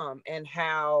mom and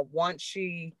how once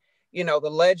she, the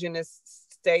legend is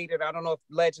stated, I don't know if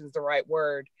legend's the right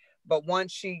word, But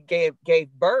once she gave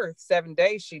birth, 7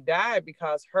 days, she died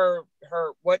because her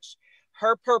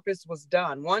purpose was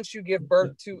done. Once you give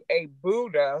birth to a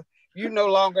Buddha, you no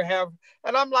longer have.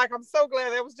 And I'm like, I'm so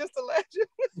glad that was just a legend.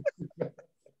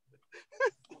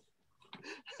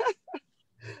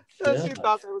 So yeah. She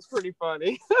thought that was pretty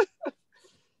funny.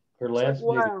 Her last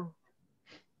wow.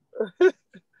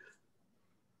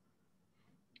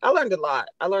 I learned a lot.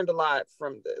 I learned a lot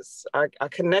from this. I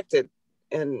connected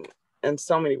in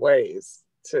so many ways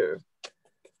to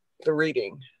the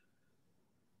reading.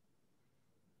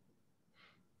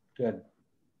 Good.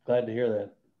 Glad to hear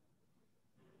that.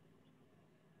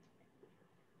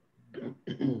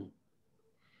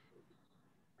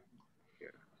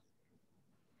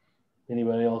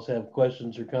 Anybody else have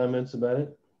questions or comments about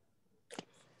it?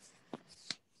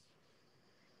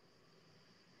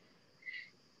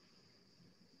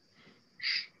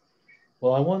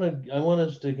 Well, I want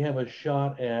us to have a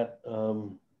shot at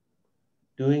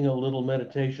doing a little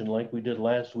meditation like we did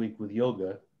last week with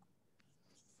yoga,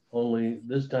 only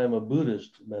this time a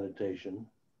Buddhist meditation.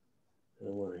 I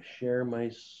want to share my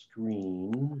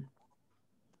screen.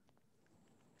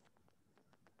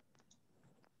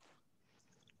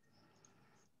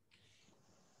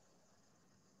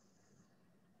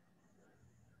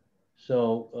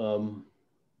 So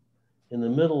in the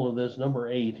middle of this, number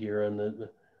 8 here on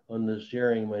the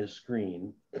sharing my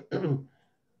screen,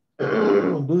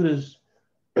 Buddhists,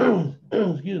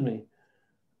 excuse me,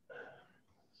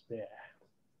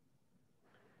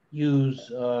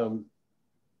 use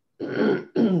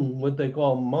what they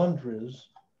call mantras.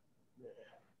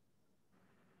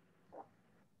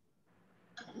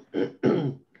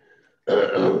 I'm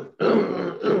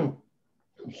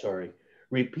sorry,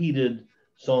 repeated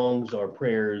songs or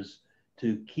prayers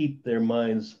to keep their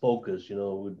minds focused. You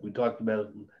know, we talked about it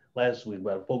last week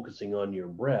about focusing on your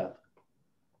breath.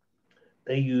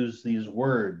 They use these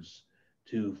words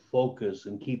to focus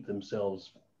and keep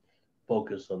themselves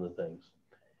focused on the things.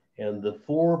 And the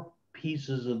 4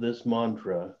 pieces of this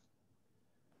mantra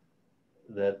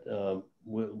that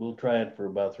we'll try it for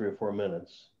about 3 or 4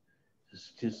 minutes.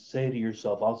 Just say to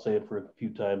yourself, I'll say it for a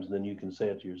few times and then you can say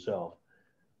it to yourself.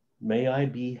 May I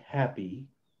be happy.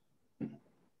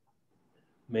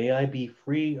 May I be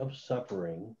free of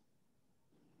suffering.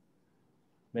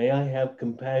 May I have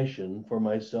compassion for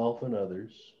myself and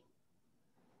others.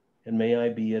 And may I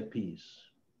be at peace.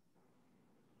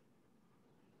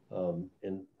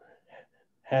 And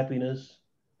happiness,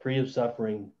 free of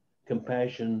suffering,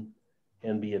 compassion,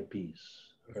 and be at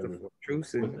peace are the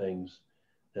 4 things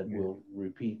that we'll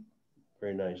repeat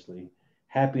very nicely.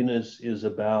 Happiness is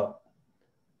about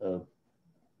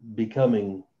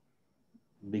becoming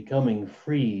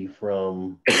free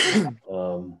from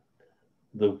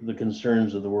the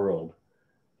concerns of the world.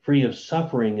 Free of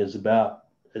suffering is about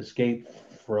escape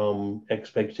from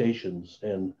expectations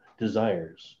and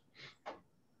desires.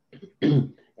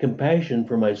 Compassion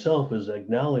for myself is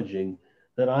acknowledging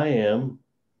that I am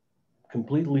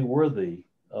completely worthy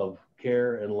of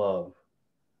care and love,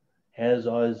 as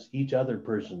is each other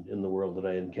person in the world that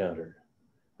I encounter.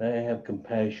 I have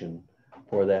compassion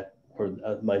for that, for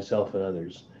myself and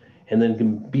others. And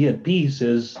then be at peace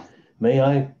is, may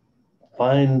I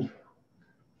find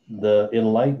the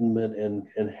enlightenment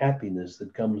and happiness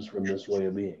that comes from this way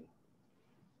of being.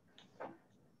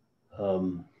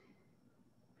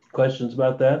 Questions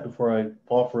about that before I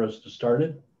offer us to start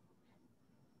it?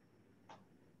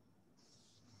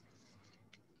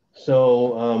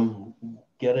 So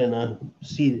get in a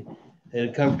seat in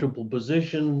a comfortable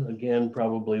position, again,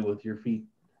 probably with your feet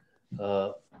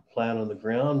flat on the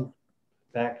ground,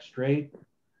 back straight.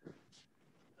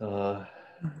 Let's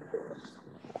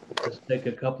take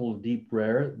a couple of deep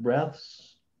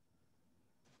breaths.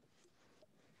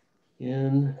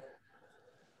 In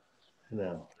and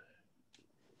out.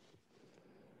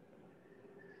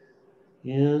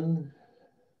 In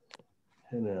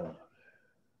and out.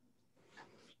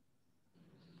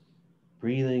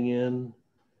 Breathing in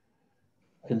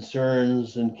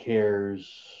concerns and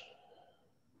cares,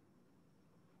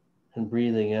 and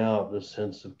breathing out the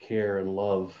sense of care and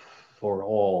love for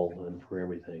all and for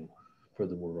everything, for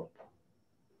the world.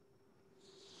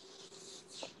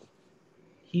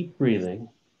 Keep breathing,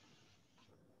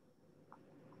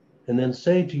 and then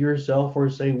say to yourself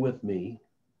or say with me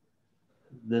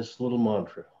this little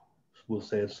mantra. We'll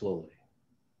say it slowly.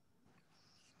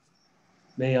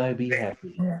 May I be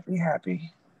happy. May I be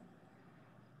happy.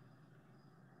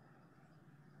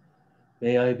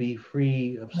 May I be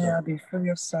free of suffering. May I be free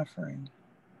of suffering.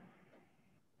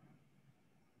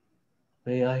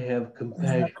 May I have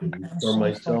compassion for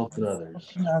myself and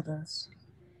others.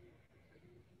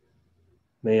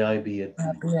 May I be at peace.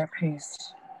 Be at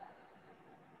peace.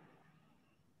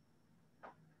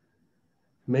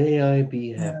 May I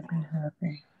be happy. Be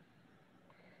happy.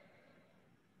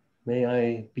 May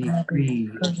I be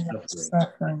free of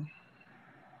suffering.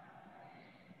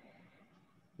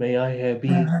 May I have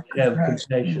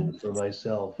compassion for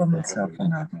myself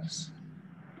and others.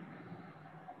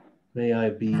 May I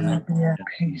be at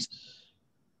peace.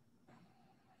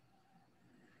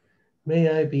 May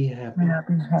I be happy. May I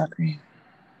be happy.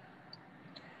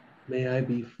 May I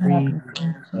be free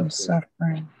from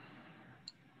suffering.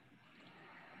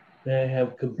 May I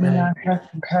have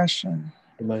compassion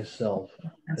for myself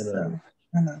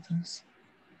and others.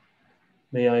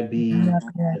 May I be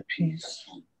at peace.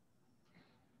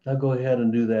 Now go ahead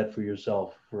and do that for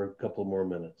yourself for a couple more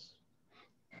minutes.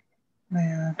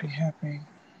 May I be happy.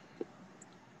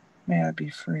 May I be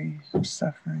free from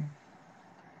suffering.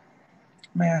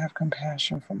 May I have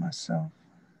compassion for myself,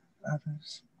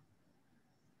 others.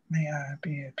 May I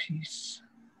be at peace.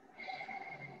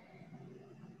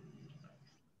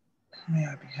 May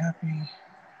I be happy.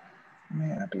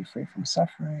 May I be free from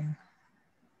suffering.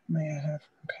 May I have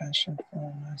compassion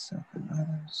for myself and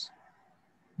others.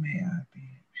 May I be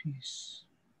at peace.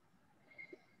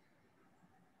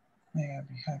 May I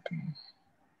be happy.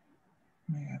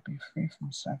 May I be free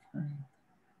from suffering.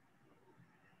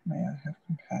 May I have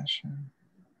compassion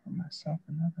for myself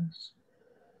and others.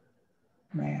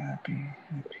 May I be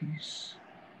at peace.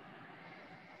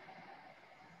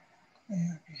 May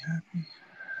I be happy.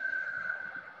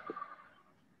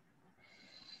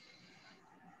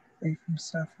 Free from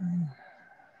suffering.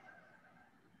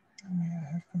 And may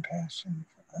I have compassion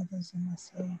for others and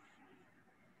myself.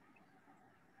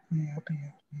 May I be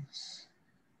at peace.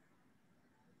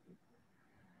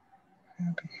 May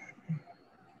I be happy.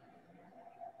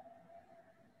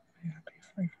 May I be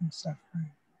free from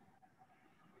suffering.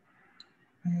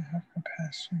 May I have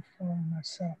compassion for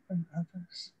myself and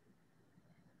others.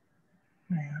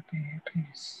 May I be at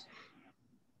peace.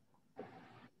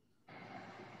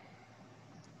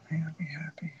 May I be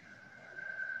happy.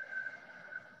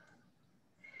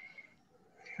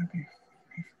 May I be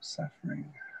free from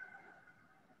suffering.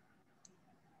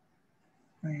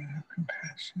 May I have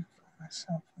compassion for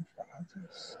myself and for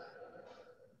others.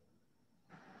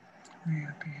 May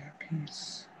I be at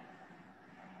peace.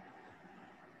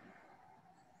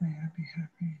 May I be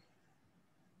happy.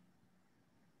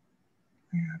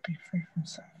 May I be free from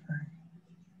suffering.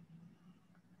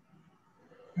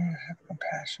 May I have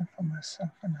compassion for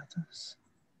myself and others.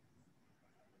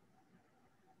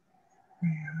 May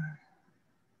I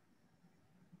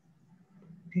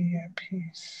be at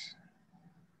peace.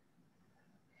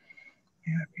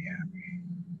 May I be happy.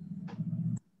 May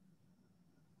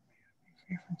I be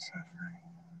free from suffering.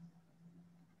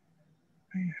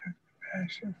 May I have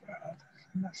compassion for others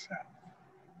and myself.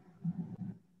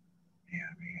 May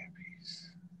I be at peace.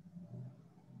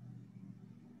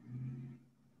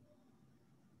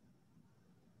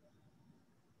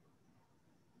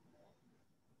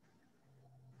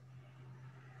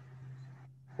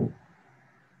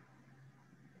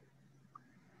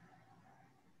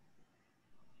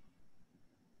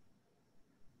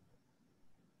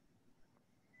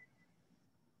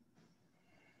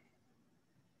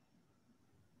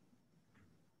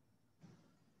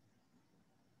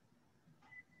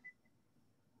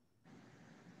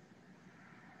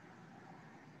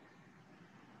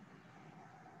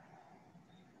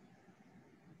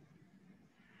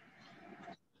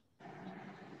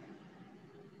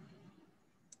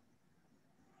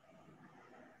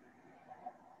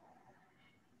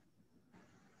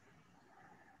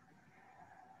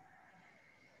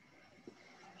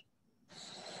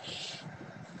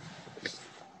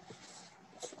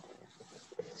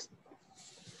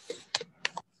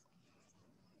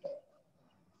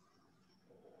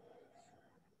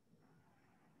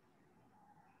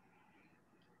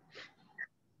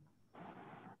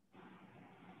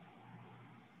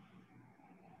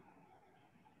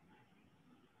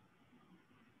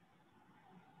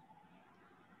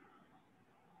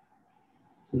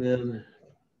 And then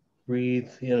breathe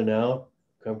in and out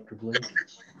comfortably.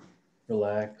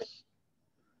 Relax.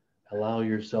 Allow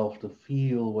yourself to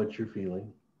feel what you're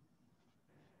feeling.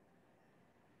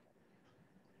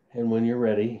 And when you're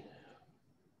ready,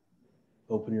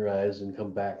 open your eyes and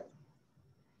come back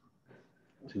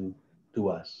to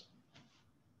us.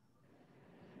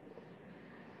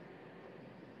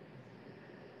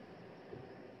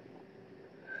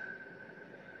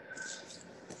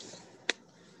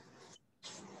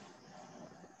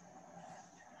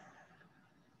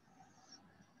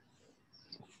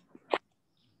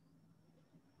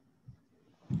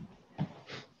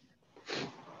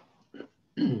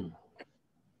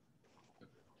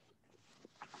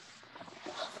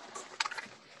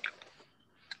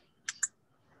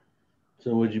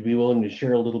 So would you be willing to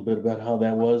share a little bit about how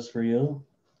that was for you?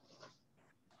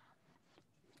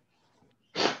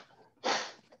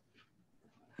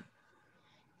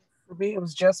 For me, it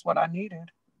was just what I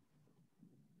needed.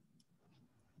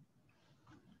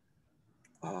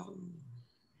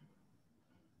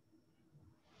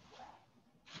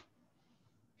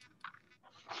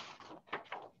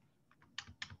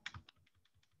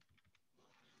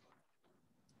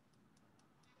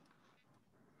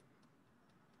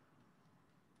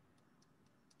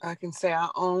 I can say I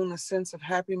own a sense of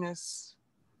happiness.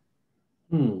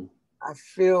 I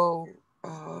feel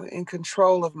in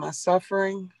control of my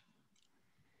suffering.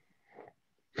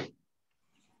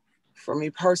 For me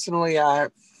personally, I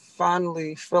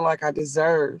finally feel like I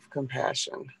deserve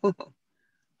compassion.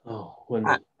 Oh,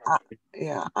 wonderful.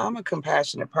 Yeah, I'm a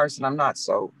compassionate person. I'm not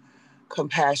so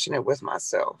compassionate with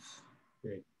myself.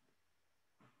 Great.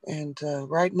 And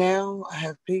right now, I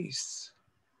have peace.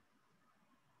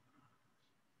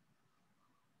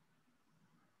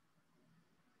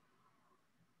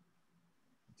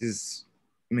 Just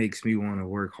makes me want to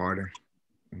work harder.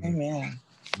 Amen.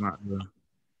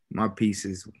 My piece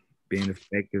is being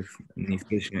effective and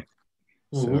efficient.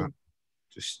 So I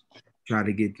just try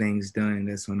to get things done.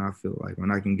 That's when I feel like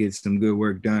when I can get some good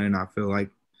work done, I feel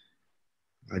like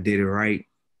I did it right.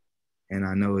 And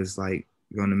I know it's like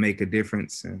going to make a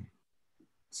difference. And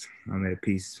I'm at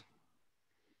peace.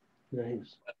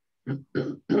 Nice.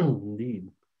 Indeed.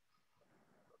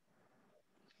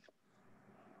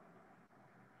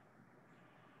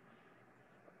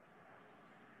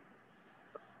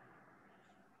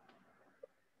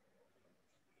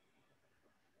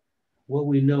 What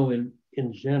we know in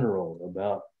general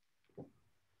about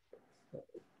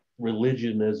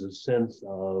religion as a sense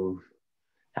of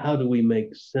how do we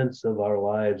make sense of our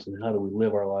lives and how do we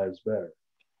live our lives better,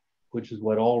 which is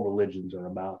what all religions are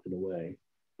about in a way.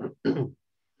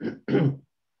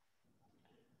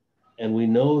 And we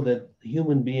know that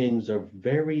human beings are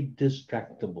very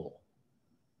distractible.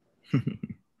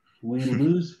 We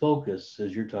lose focus,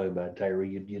 as you're talking about,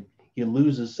 Tyree. You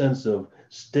lose a sense of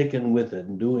sticking with it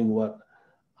and doing what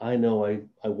I know I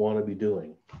want to be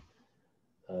doing.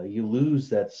 You lose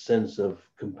that sense of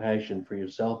compassion for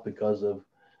yourself because of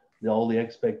all the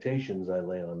expectations I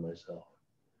lay on myself.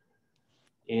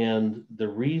 And the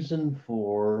reason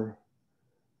for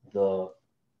the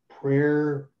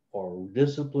prayer or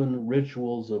discipline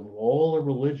rituals of all the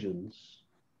religions,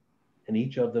 and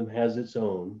each of them has its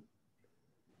own,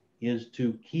 is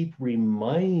to keep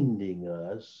reminding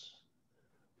us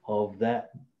of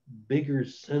that bigger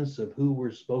sense of who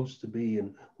we're supposed to be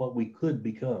and what we could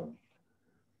become.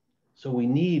 So we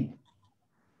need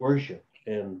worship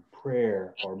and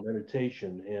prayer or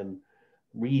meditation and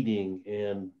reading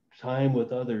and time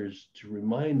with others to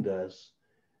remind us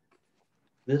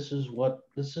this is what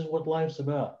life's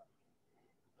about.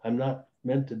 I'm not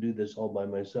meant to do this all by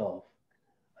myself.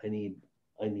 I need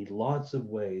lots of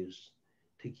ways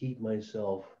to keep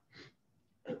myself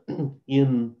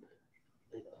in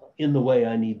the way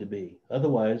I need to be.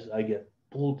 Otherwise, I get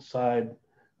pulled aside,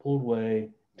 pulled away,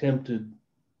 tempted,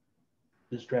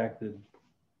 distracted.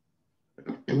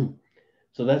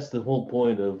 So that's the whole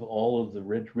point of all of the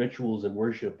rituals and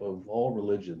worship of all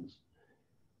religions,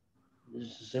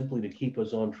 is simply to keep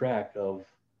us on track of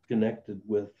connected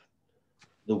with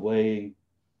the way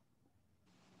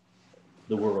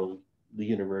the world, the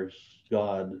universe,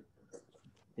 God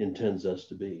intends us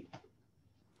to be.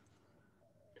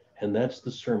 And that's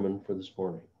the sermon for this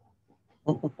morning.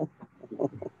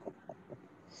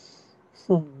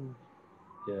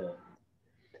 Yeah.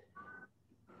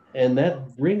 And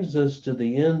that brings us to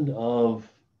the end of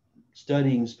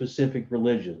studying specific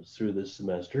religions through this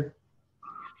semester.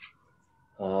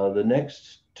 The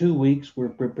next 2 weeks, we're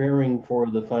preparing for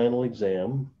the final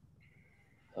exam.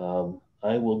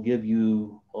 I will give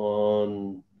you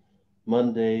on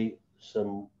Monday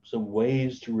some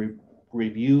ways to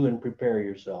review and prepare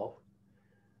yourself.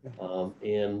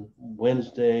 And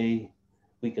Wednesday,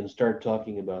 we can start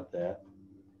talking about that.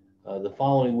 The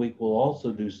following week, we'll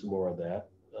also do some more of that.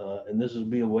 And this will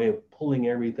be a way of pulling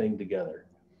everything together.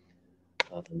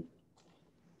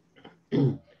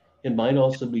 It might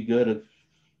also be good if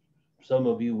some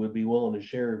of you would be willing to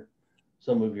share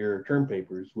some of your term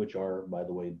papers, which are, by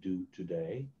the way, due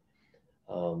today.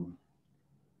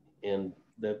 And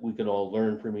that we can all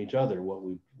learn from each other what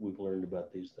we've learned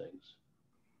about these things.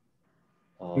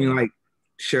 You mean like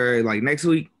share like next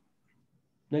week?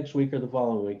 Next week or the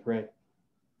following week, right?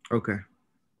 Okay.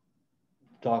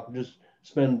 Just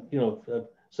spend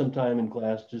some time in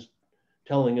class just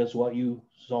telling us what you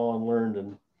saw and learned,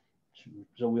 and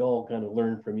so we all kind of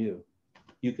learn from you.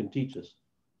 You can teach us.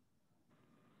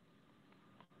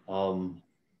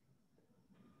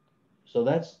 So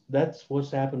that's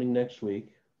what's happening next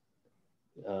week.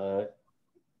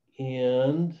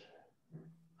 And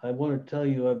I want to tell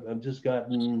you, I've just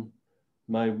gotten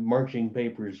my marching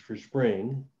papers for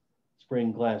spring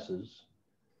classes.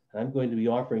 I'm going to be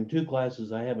offering 2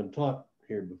 classes I haven't taught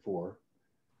here before.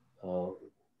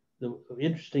 The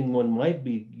interesting one might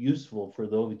be useful for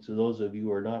those of you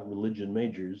who are not religion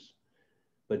majors,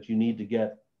 but you need to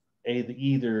get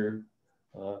either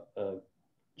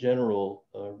general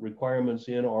requirements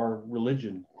in or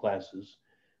religion classes.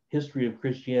 History of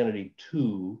Christianity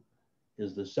 2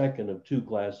 is the second of 2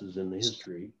 classes in the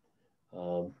history.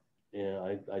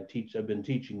 And I've been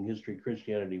teaching History of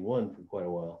Christianity 1 for quite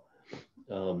a while.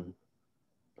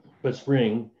 But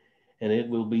spring, and it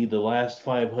will be the last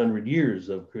 500 years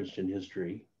of Christian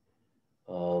history.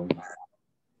 And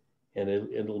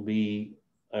it'll be,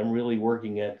 I'm really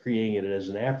working at creating it as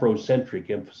an Afrocentric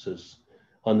emphasis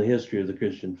on the history of the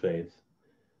Christian faith.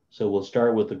 So we'll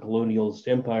start with the colonialist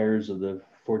empires of the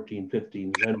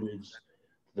 1500s,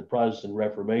 the Protestant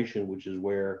Reformation, which is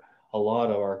where a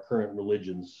lot of our current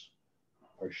religions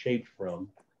are shaped from,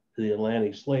 to the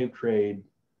Atlantic slave trade,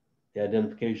 the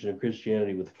identification of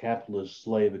Christianity with the capitalist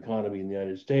slave economy in the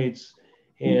United States,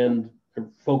 and a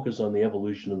focus on the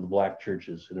evolution of the Black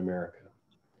churches in America.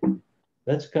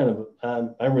 That's kind of,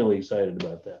 I'm really excited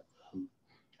about that.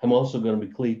 I'm also going to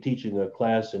be teaching a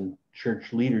class in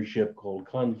church leadership called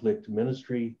Conflict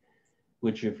Ministry,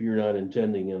 which if you're not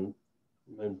intending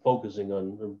and focusing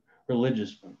on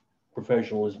religious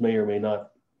professionals may or may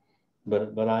not,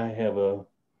 but I have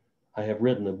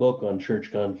written a book on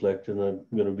church conflict, and I'm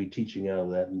going to be teaching out of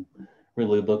that, and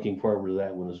really looking forward to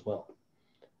that one as well.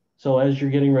 So as you're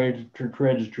getting ready to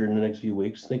register in the next few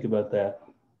weeks, think about that.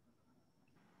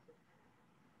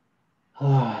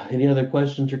 Any other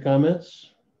questions or comments?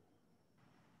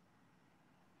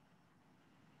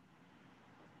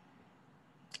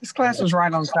 This class was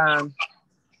right on time.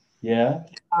 Yeah.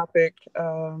 Topic.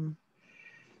 And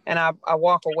I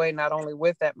walk away not only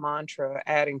with that mantra,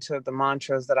 adding to the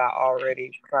mantras that I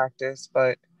already practice,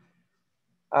 but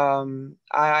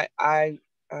I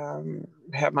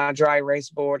have my dry erase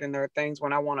board, and there are things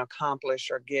when I want to accomplish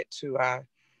or get to, I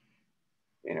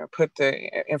put the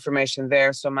information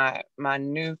there. So my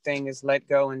new thing is let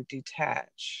go and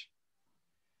detach.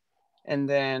 And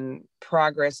then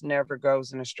progress never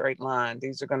goes in a straight line.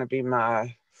 These are going to be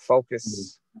my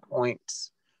focus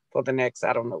points for the next,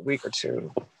 week or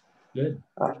 2. Good.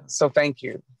 So thank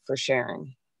you for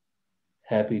sharing.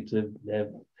 Happy to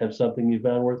have something you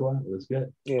found worthwhile. That's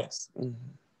good. Yes. Mm-hmm.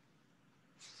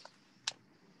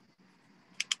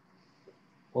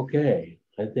 Okay.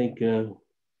 I think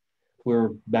we're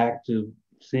back to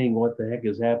seeing what the heck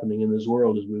is happening in this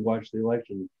world as we watch the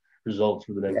election results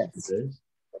for the next few days.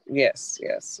 Yes.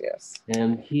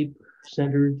 And keep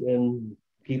centered and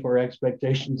keep our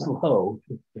expectations low.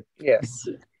 Yes.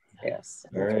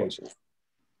 All right.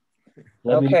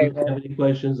 Let me know if you have any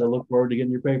questions. I look forward to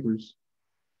getting your papers.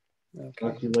 Okay.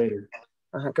 Talk to you later.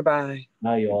 Goodbye.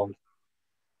 Bye, y'all.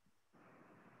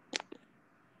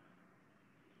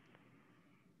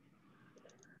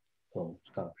 Oh,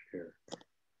 stop share.